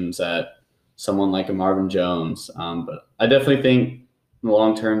directions at someone like a Marvin Jones. But I definitely think in the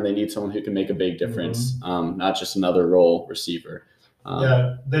long term, they need someone who can make a big difference, not just another role receiver.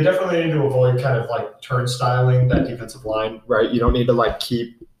 They definitely need to avoid kind of like turnstiling that defensive line, right? You don't need to like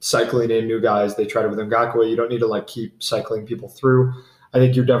keep cycling in new guys. They tried it with Ngakoue. You don't need to like keep cycling people through. I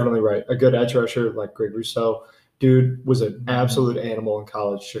think you're definitely right. A good edge rusher like Greg Rousseau, dude was an absolute animal in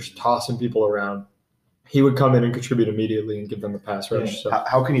college, just tossing people around. He would come in and contribute immediately and give them the pass rush. So.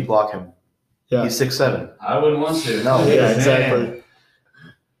 How can you block him? Yeah. He's 6'7". I wouldn't want to. No. Yeah, exactly.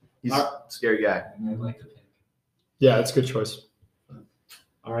 He's a scary guy. I'd like to pick. Yeah, it's a good choice.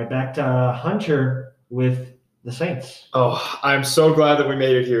 All right, back to Hunter with the Saints. Oh, I'm so glad that we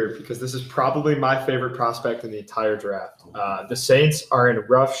made it here because this is probably my favorite prospect in the entire draft. The Saints are in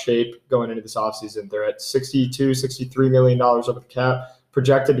rough shape going into this offseason. They're at $63 million over the cap,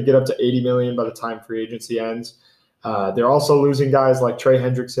 projected to get up to $80 million by the time free agency ends. They're also losing guys like Trey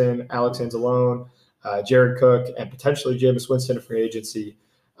Hendrickson, Alex Anzalone, Jared Cook, and potentially Jameis Winston in free agency.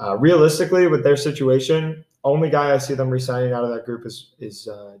 Realistically, with their situation, Only guy I see them re-signing out of that group is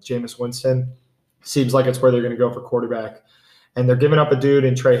Jameis Winston. Seems like it's where they're going to go for quarterback. And they're giving up a dude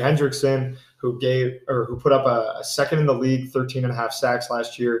in Trey Hendrickson who put up a second in the league, 13.5 sacks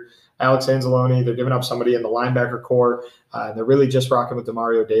last year. Alex Anzalone, they're giving up somebody in the linebacker core. They're really just rocking with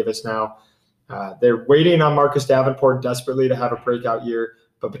Demario Davis now. They're waiting on Marcus Davenport desperately to have a breakout year.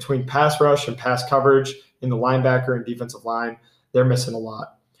 But between pass rush and pass coverage in the linebacker and defensive line, they're missing a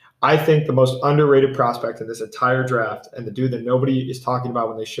lot. I think the most underrated prospect in this entire draft, and the dude that nobody is talking about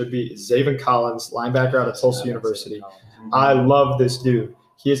when they should be, is Zaven Collins, linebacker out of Tulsa University. I love this dude.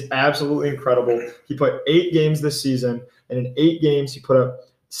 He is absolutely incredible. He played 8 games this season, and in 8 games, he put up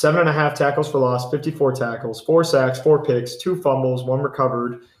 7.5 tackles for loss, 54 tackles, 4 sacks, 4 picks, 2 fumbles, 1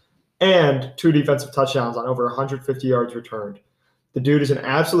 recovered, and 2 defensive touchdowns on over 150 yards returned. The dude is an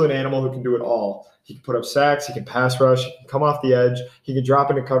absolute animal who can do it all. He can put up sacks. He can pass rush. He can come off the edge. He can drop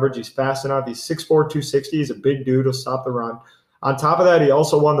into coverage. He's fast enough. He's 6'4", 260. He's a big dude. He'll stop the run. On top of that, he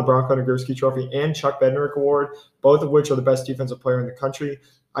also won the Bronco Nagurski Trophy and Chuck Bednarik Award, both of which are the best defensive player in the country.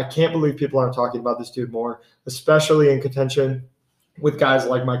 I can't believe people aren't talking about this dude more, especially in contention with guys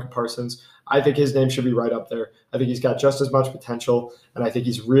like Micah Parsons. I think his name should be right up there. I think he's got just as much potential, and I think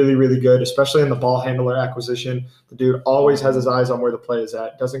he's really, really good, especially in the ball handler acquisition. The dude always has his eyes on where the play is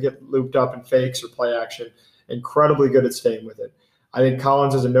at, doesn't get looped up in fakes or play action, incredibly good at staying with it. I think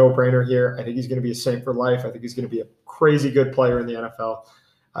Collins is a no-brainer here. I think he's going to be a Saint for life. I think he's going to be a crazy good player in the NFL.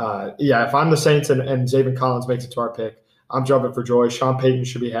 If I'm the Saints and Zaven Collins makes it to our pick, I'm jumping for joy. Sean Payton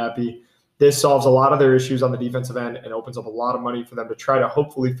should be happy. This solves a lot of their issues on the defensive end and opens up a lot of money for them to try to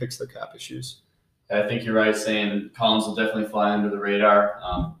hopefully fix their cap issues. I think you're right saying Collins will definitely fly under the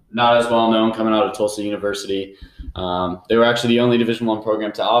radar. Not as well known coming out of Tulsa University. They were actually the only Division I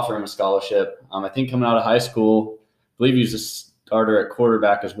program to offer him a scholarship. I think coming out of high school, I believe he was a starter at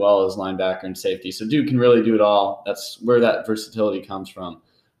quarterback as well as linebacker and safety. So dude can really do it all. That's where that versatility comes from.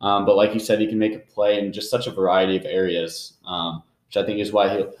 But like you said, he can make a play in just such a variety of areas, which I think is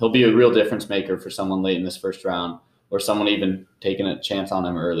why he'll be a real difference maker for someone late in this first round or someone even taking a chance on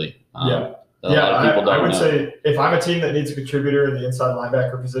him early. A lot of people don't I would know. say if I'm a team that needs a contributor in the inside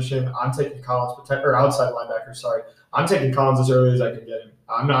linebacker position, I'm taking Collins, or outside linebacker, sorry. I'm taking Collins as early as I can get him.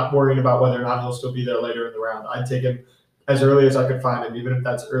 I'm not worrying about whether or not he'll still be there later in the round. I'd take him as early as I could find him, even if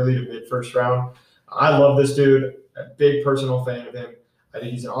that's early to mid-first round. I love this dude, a big personal fan of him. I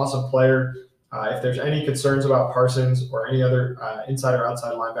think he's an awesome player. If there's any concerns about Parsons or any other inside or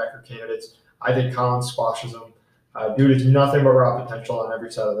outside linebacker candidates, I think Collins squashes them. Dude is nothing but raw potential on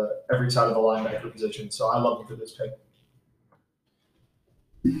every side of the linebacker position. So I love him for this pick.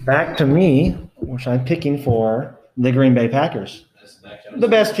 Back to me, which I'm picking for the Green Bay Packers, the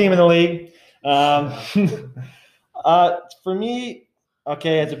best team in the league. For me,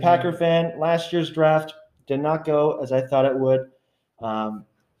 okay, as a Packer fan, last year's draft did not go as I thought it would.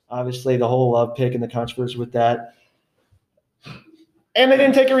 Obviously, the whole love pick and the controversy with that. And they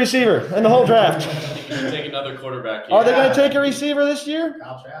didn't take a receiver in the whole draft. Take another quarterback. Are they going to take a receiver this year?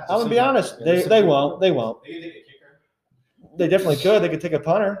 I'm going to be honest. They won't. They won't. They definitely could. They could take a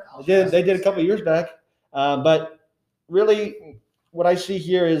punter. They did a couple of years back. But really, what I see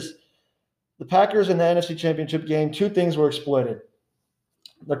here is the Packers in the NFC Championship game, 2 things were exploited.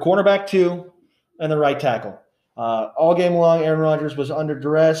 The cornerback 2 and the right tackle. All game long, Aaron Rodgers was under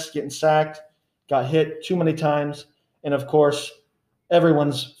duress, getting sacked, got hit too many times. And, of course,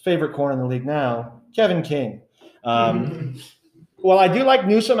 everyone's favorite corner in the league now, Kevin King. Well, I do like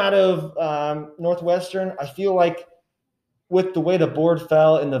Newsome out of Northwestern. I feel like with the way the board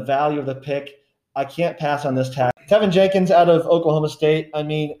fell and the value of the pick, I can't pass on this tackle. Tevin Jenkins out of Oklahoma State. I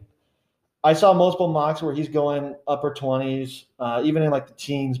mean, I saw multiple mocks where he's going upper 20s, even in like the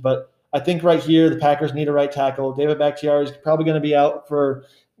teens. But I think right here the Packers need a right tackle. David Bakhtiari is probably going to be out for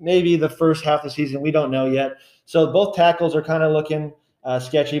maybe the first half of the season. We don't know yet. So both tackles are kind of looking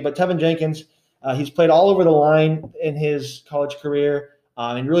sketchy. But Tevin Jenkins, he's played all over the line in his college career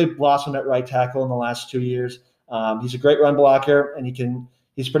and really blossomed at right tackle in the last 2 years. He's a great run blocker, and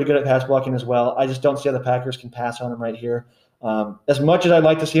he's pretty good at pass blocking as well. I just don't see how the Packers can pass on him right here. As much as I'd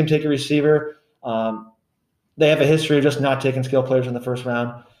like to see him take a receiver, they have a history of just not taking skill players in the first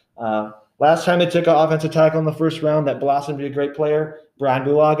round. Last time they took an offensive tackle in the first round that blossomed to be a great player, Brian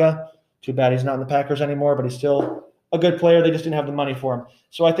Bulaga. Too bad he's not in the Packers anymore, but he's still a good player. They just didn't have the money for him.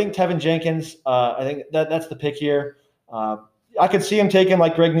 So I think Tevin Jenkins, I think that's the pick here. I could see him taking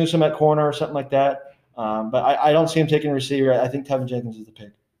like Greg Newsome at corner or something like that. But I don't see him taking a receiver. I think Tevin Jenkins is the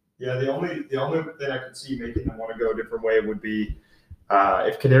pick. Yeah, the only thing I could see making them want to go a different way would be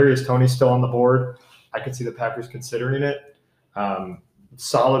if Kadarius Toney's still on the board. I could see the Packers considering it.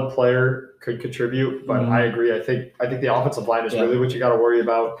 solid player, could contribute. But I agree. I think the offensive line is really what you got to worry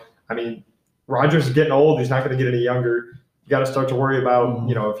about. I mean, Rodgers is getting old. He's not going to get any younger. You got to start to worry about,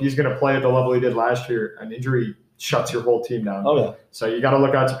 if he's going to play at the level he did last year, an injury shuts your whole team down. Oh, yeah. So you got to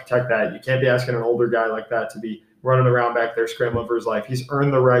look out to protect that. You can't be asking an older guy like that to be running around back there scrambling for his life. He's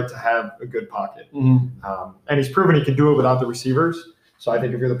earned the right to have a good pocket. And he's proven he can do it without the receivers. So I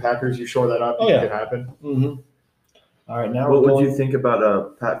think if you're the Packers, you shore that up. It can happen. All right, now what would you think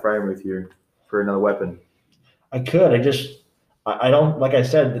about Pat Freiermuth here for another weapon? I could. I don't, like I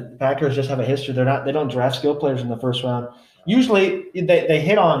said, the Packers just have a history. They don't draft skill players in the first round. Usually they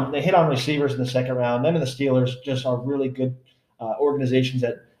hit on receivers in the second round. Them and the Steelers just are really good organizations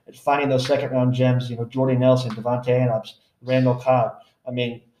at finding those second round gems. Jordy Nelson, Devontae Adams, Randall Cobb. I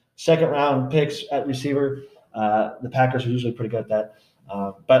mean, second round picks at receiver. The Packers are usually pretty good at that.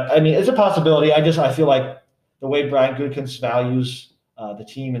 But I mean, it's a possibility. I feel like the way Brian Gutekunst values the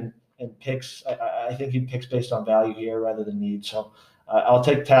team and picks, I think he picks based on value here rather than need. So I'll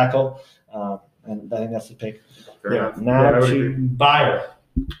take tackle, and I think that's the pick. Now to Buyer.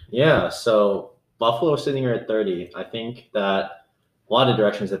 Yeah, so Buffalo sitting here at 30. I think that a lot of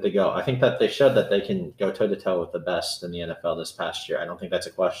directions that they go. I think that they showed that they can go toe-to-toe with the best in the NFL this past year. I don't think that's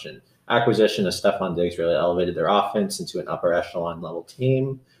a question. Acquisition of Stephon Diggs really elevated their offense into an upper echelon level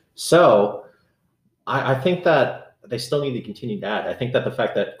team. So I think that they still need to continue to add. I think that the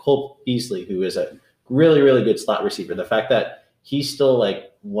fact that Cole Beasley, who is a really, really good slot receiver, the fact that he's still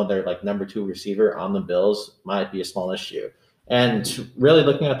one of their number 2 receiver on the Bills might be a small issue. And really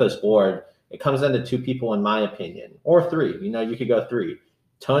looking at this board, it comes down to 2 people, in my opinion, or 3. You could go 3.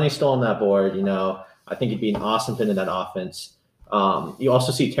 Tony's still on that board. I think he'd be an awesome fit in that offense. You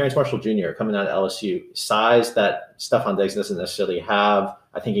also see Terrence Marshall Jr. coming out of LSU, size that Stephon Diggs doesn't necessarily have.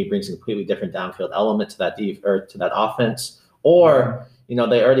 I think he brings a completely different downfield element to that to that offense. Or, they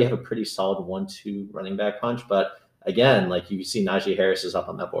already have a pretty solid 1-2 running back punch. But again, you see Najee Harris is up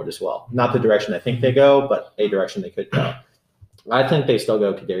on that board as well. Not the direction I think they go, but a direction they could go. I think they still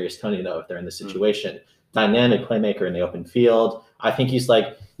go Kadarius Toney, though, if they're in the situation. Dynamic playmaker in the open field. I think he's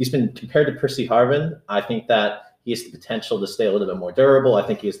been compared to Percy Harvin. I think that he has the potential to stay a little bit more durable. I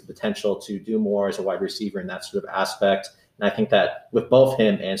think he has the potential to do more as a wide receiver in that sort of aspect. And I think that with both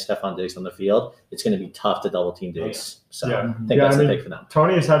him and Stephon Diggs on the field, it's going to be tough to double team Diggs. So I think that's the pick for them.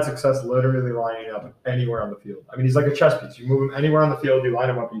 Tony has had success literally lining up anywhere on the field. I mean, he's like a chess piece. You move him anywhere on the field, you line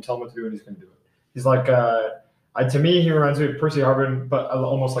him up, and you tell him what to do, and he's going to do it. He's to me, he reminds me of Percy Harvin, but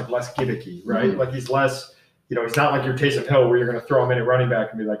almost less gimmicky, right? He's less, he's not like your Taysom Hill where you're going to throw him in at running back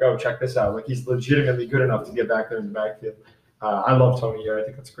and be like, oh, check this out. He's legitimately good enough to get back there in the backfield. I love Tony here. I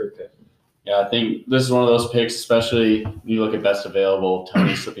think that's a great pick. Yeah, I think this is one of those picks, especially when you look at best available.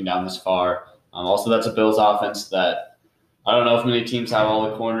 Tony slipping down this far. Also, that's a Bills offense that I don't know if many teams have all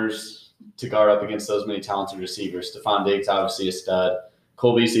the corners to guard up against those many talented receivers. Stephon Diggs, obviously a stud.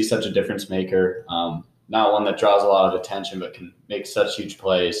 Cole Beasley, such a difference maker. Not one that draws a lot of attention, but can make such huge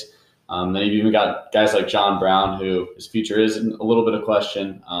plays. Then you've even got guys like John Brown, who his future is a little bit of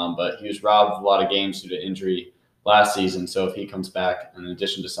question, but he was robbed of a lot of games due to injury last season. So if he comes back, in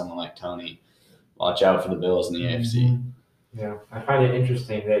addition to someone like Tony, watch out for the Bills in the AFC. Yeah, I find it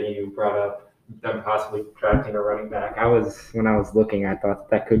interesting that you brought up them possibly drafting a running back. When I was looking, I thought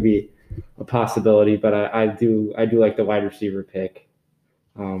that could be a possibility, but I do like the wide receiver pick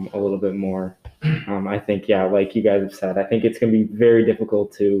a little bit more. I think, like you guys have said, I think it's going to be very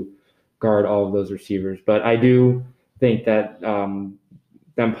difficult to guard all of those receivers, but I do think that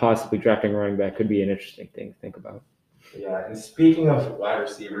them possibly drafting a running back could be an interesting thing to think about. Yeah, and speaking of wide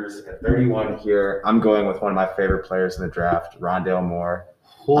receivers, at 31 here, I'm going with one of my favorite players in the draft, Rondale Moore.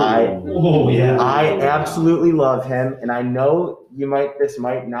 I absolutely love him, and I know this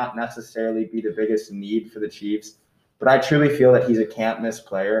might not necessarily be the biggest need for the Chiefs, but I truly feel that he's a can't-miss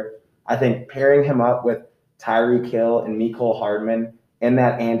player. I think pairing him up with Tyreek Hill and Mecole Hardman in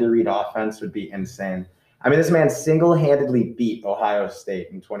that Andy Reid offense would be insane. I mean, this man single-handedly beat Ohio State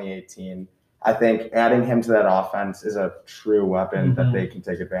in 2018. I think adding him to that offense is a true weapon that they can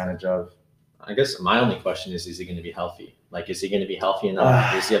take advantage of. I guess my only question is he going to be healthy? Is he going to be healthy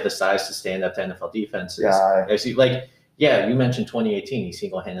enough? Does he have the size to stand up to NFL defenses? Is he you mentioned 2018. He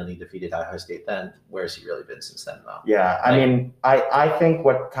single-handedly defeated Ohio State then. Where has he really been since then, though? Yeah, I mean, I think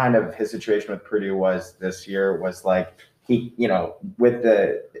what kind of his situation with Purdue was this year was he, with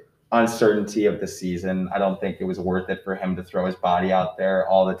the uncertainty of the season, I don't think it was worth it for him to throw his body out there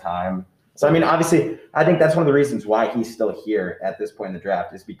all the time. So, I mean, obviously, I think that's one of the reasons why he's still here at this point in the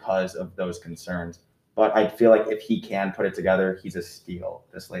draft is because of those concerns. But I feel like if he can put it together, he's a steal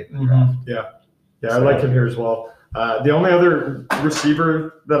this late in the draft. Yeah, I like him here as well. The only other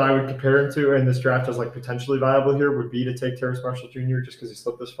receiver that I would compare him to in this draft as like potentially viable here would be to take Terrace Marshall Jr. just because he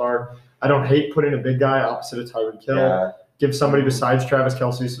slipped this far. I don't hate putting a big guy opposite of Tyreek Hill. Yeah. Give somebody besides Travis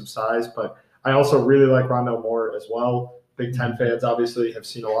Kelce some size, but I also really like Rondale Moore as well. Big Ten fans obviously have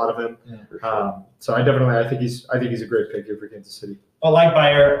seen a lot of him. So I think he's a great pick here for Kansas City. Well, like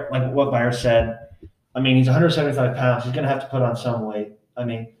what Bayer said, I mean, he's 175 pounds. He's going to have to put on some weight. I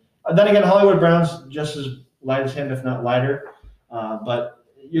mean, then again, Hollywood Brown's just as light as him, if not lighter. But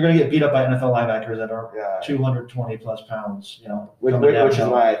you're going to get beat up by NFL linebackers that are 220 plus pounds. Which is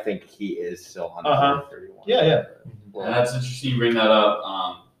why I think he is still under 31. Yeah. And that's interesting you bring that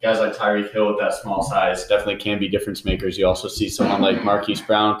up. Guys like Tyreek Hill with that small size definitely can be difference makers. You also see someone like Marquise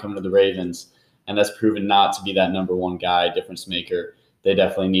Brown coming to the Ravens, and that's proven not to be that number one guy, difference maker. They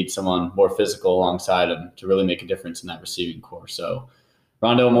definitely need someone more physical alongside him to really make a difference in that receiving core. So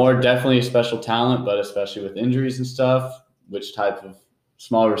Rondale Moore, definitely a special talent, but especially with injuries and stuff, which type of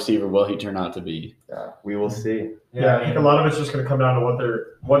small receiver will he turn out to be? Yeah, we will see. Yeah, I think a lot of it's just going to come down to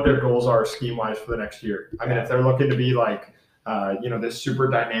what their goals are scheme-wise for the next year. I mean, if they're looking to be like, this super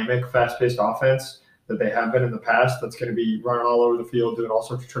dynamic, fast-paced offense that they have been in the past that's going to be running all over the field, doing all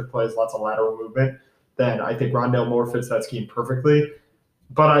sorts of trick plays, lots of lateral movement, then I think Rondale Moore fits that scheme perfectly.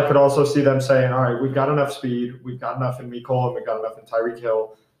 But I could also see them saying, all right, we've got enough speed, we've got enough in Mecole, and we've got enough in Tyreek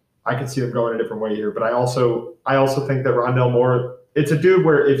Hill. I can see them going a different way here. But I also think that Rondale Moore, it's a dude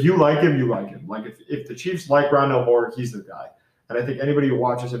where if you like him, you like him. Like if the Chiefs like Rondale Moore, he's the guy. And I think anybody who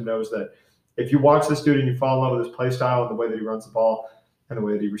watches him knows that if you watch this dude and you fall in love with his play style and the way that he runs the ball and the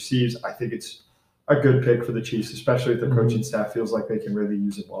way that he receives, I think it's a good pick for the Chiefs, especially if the coaching staff feels like they can really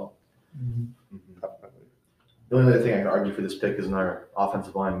use it well. The only other thing I can argue for this pick is our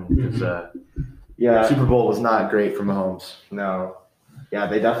offensive lineman because Super Bowl was not great for Mahomes. No. Yeah,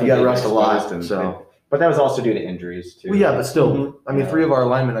 they definitely got rushed a lot. exposed him, So, but that was also due to injuries too. well, yeah, but still, I mean, 3 of our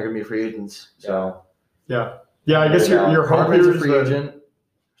linemen are going to be free agents. So, Yeah, I guess your hope Hartman's here a is free that, agent.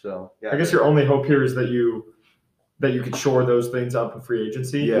 So, I guess your only hope here is that you could shore those things up in free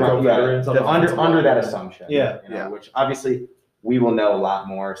agency. Yeah. Go veterans on the offensive under line. that assumption. Yeah. Which obviously we will know a lot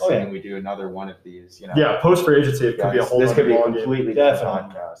more Oh, soon yeah. we do another one of these. Yeah, post free agency, it could be a whole this other could be a ballgame. completely different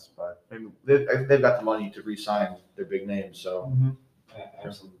Definitely. podcast, but I mean, they've got the money to re-sign their big names. So,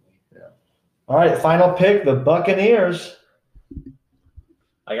 Absolutely. All right, final pick, the Buccaneers.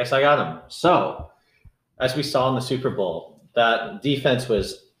 I guess I got him. So, as we saw in the Super Bowl, that defense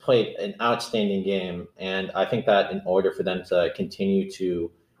played an outstanding game, and I think that in order for them to continue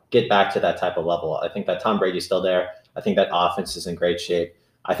to get back to that type of level, I think that Tom Brady's still there. I think that offense is in great shape.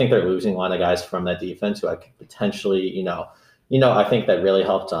 I think they're losing a lot of guys from that defense who I could potentially, I think that really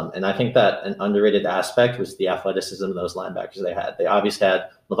helped them. And I think that an underrated aspect was the athleticism of those linebackers they had. They obviously had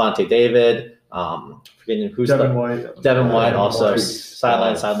Levante David, forgetting who's Devin White. Devin White also White.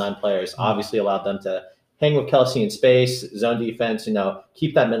 sideline players obviously allowed them to hang with Kelce in space, zone defense,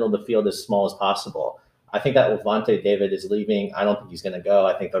 keep that middle of the field as small as possible. I think that Levante David is leaving. I don't think he's going to go.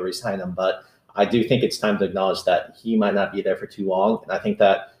 I think they'll re-sign him, but I do think it's time to acknowledge that he might not be there for too long. And I think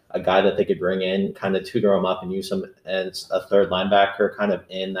that a guy that they could bring in, kind of tutor him up and use him as a third linebacker kind of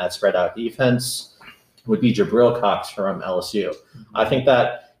in that spread out defense would be Jabril Cox from LSU. I think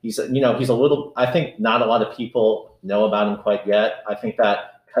that he's a little, I think not a lot of people know about him quite yet. I think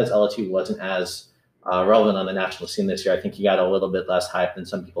that because LSU wasn't as relevant on the national scene this year, I think he got a little bit less hype than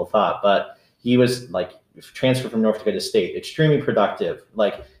some people thought, but he was transferred from North Dakota State, extremely productive.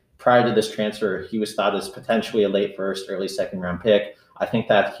 Prior to this transfer, he was thought as potentially a late first, early second round pick. I think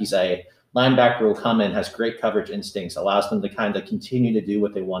that he's a linebacker who will come in, has great coverage instincts, allows them to kind of continue to do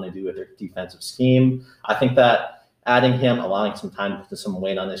what they want to do with their defensive scheme. I think that adding him, allowing some time to put some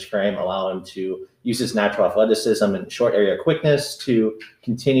weight on his frame, allow him to use his natural athleticism and short area quickness to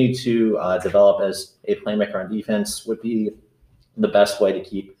continue to develop as a playmaker on defense would be the best way to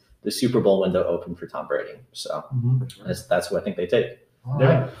keep the Super Bowl window open for Tom Brady. So that's what I think they take.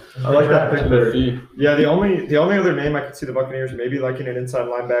 Yeah, I like that pick there. Yeah, the only other name I could see the Buccaneers maybe liking an inside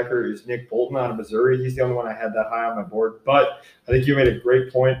linebacker is Nick Bolton out of Missouri. He's the only one I had that high on my board. But I think you made a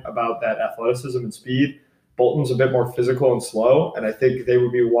great point about that athleticism and speed. Bolton's a bit more physical and slow, and I think they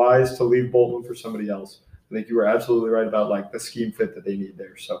would be wise to leave Bolton for somebody else. I think you were absolutely right about the scheme fit that they need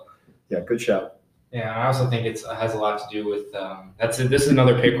there. So, yeah, good shout. Yeah, I also think it has a lot to do with this is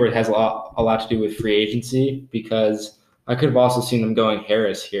another pick where it has a lot to do with free agency, because I could have also seen them going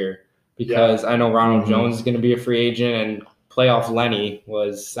Harris here, because I know Ronald Jones is going to be a free agent, and playoff Lenny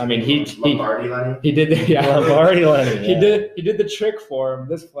was. I mean, Lombardi Lenny. he did Lombardi Lenny. He did the trick for him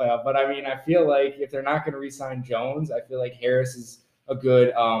this playoff. But I mean, I feel like if they're not going to re-sign Jones, I feel like Harris is a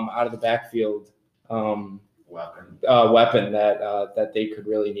good out of the backfield weapon that they could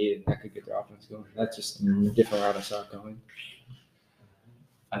really need and that could get their offense going. That's just a different route I saw it going.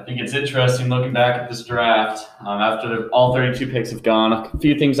 I think it's interesting looking back at this draft. After all 32 picks have gone, a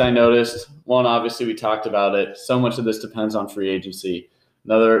few things I noticed. One, obviously, we talked about it. So much of this depends on free agency.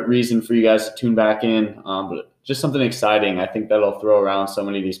 Another reason for you guys to tune back in, but just something exciting. I think that'll throw around so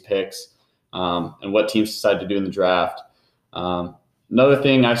many of these picks and what teams decide to do in the draft. Another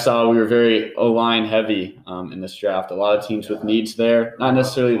thing I saw, we were very O-line heavy in this draft. A lot of teams with needs there, not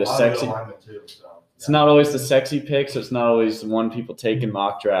necessarily the sexy. It's not always the sexy picks. So it's not always the one people take in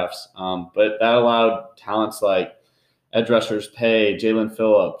mock drafts. But that allowed talents like edge rushers Pay, Jalen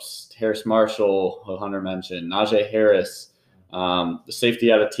Phillips, Harris Marshall, who Hunter mentioned, Najee Harris, the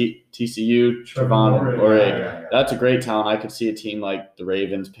safety out of TCU, Trevon Moehrig. That's a great talent. I could see a team like the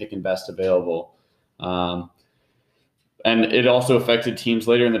Ravens picking best available. And it also affected teams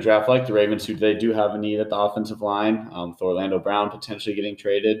later in the draft like the Ravens, who they do have a need at the offensive line, with Orlando Brown potentially getting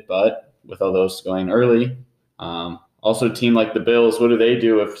traded, but with all those going early. Also a team like the Bills, what do they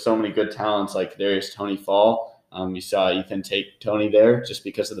do if so many good talents like Kadarius Toney fall? You saw Ethan take Toney there just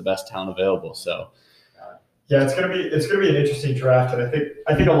because of the best talent available. So yeah, it's gonna be an interesting draft, and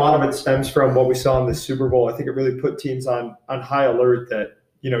I think a lot of it stems from what we saw in the Super Bowl. I think it really put teams on high alert that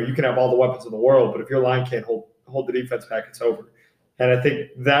you can have all the weapons in the world, but if your line can't hold the defense back, it's over. And I think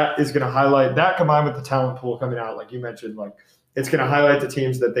that is going to highlight that, combined with the talent pool coming out, like you mentioned, like it's going to highlight the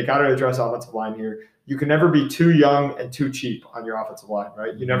teams that they got to address offensive line here. You can never be too young and too cheap on your offensive line,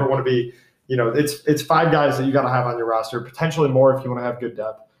 right? You never want to be, it's 5 guys that you got to have on your roster, potentially more if you want to have good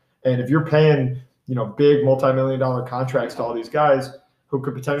depth. And if you're paying, big multi-million-dollar contracts to all these guys who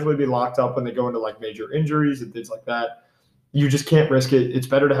could potentially be locked up when they go into like major injuries and things like that, you just can't risk it. It's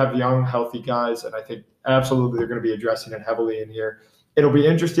better to have young, healthy guys, and I think absolutely they're going to be addressing it heavily in here. It'll be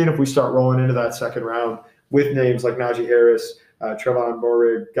interesting if we start rolling into that second round with names like Najee Harris, Trevon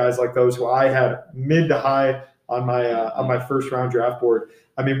Moehrig, guys like those who I had mid to high on my first round draft board.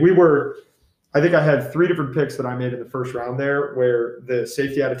 I mean, I think I had 3 different picks that I made in the first round there, where the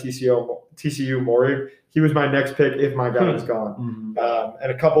safety out of TCU Moehrig, he was my next pick if my guy was gone,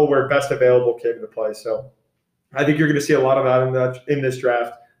 and a couple where best available came into play. So I think you're going to see a lot of that in this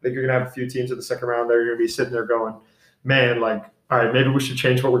draft. I think you're going to have a few teams in the second round that are going to be sitting there going, man, like, all right, maybe we should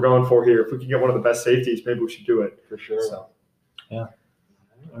change what we're going for here. If we can get one of the best safeties, maybe we should do it. For sure. So, yeah.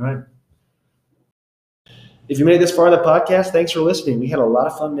 All right. If you made it this far in the podcast, thanks for listening. We had a lot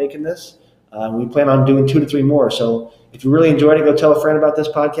of fun making this. We plan on doing 2 to 3 more. So if you really enjoyed it, go tell a friend about this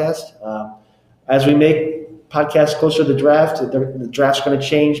podcast. As we make podcasts closer to the draft, the draft's going to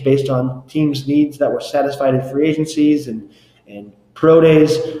change based on teams' needs that were satisfied in free agencies and pro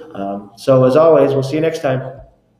days. So as always, we'll see you next time.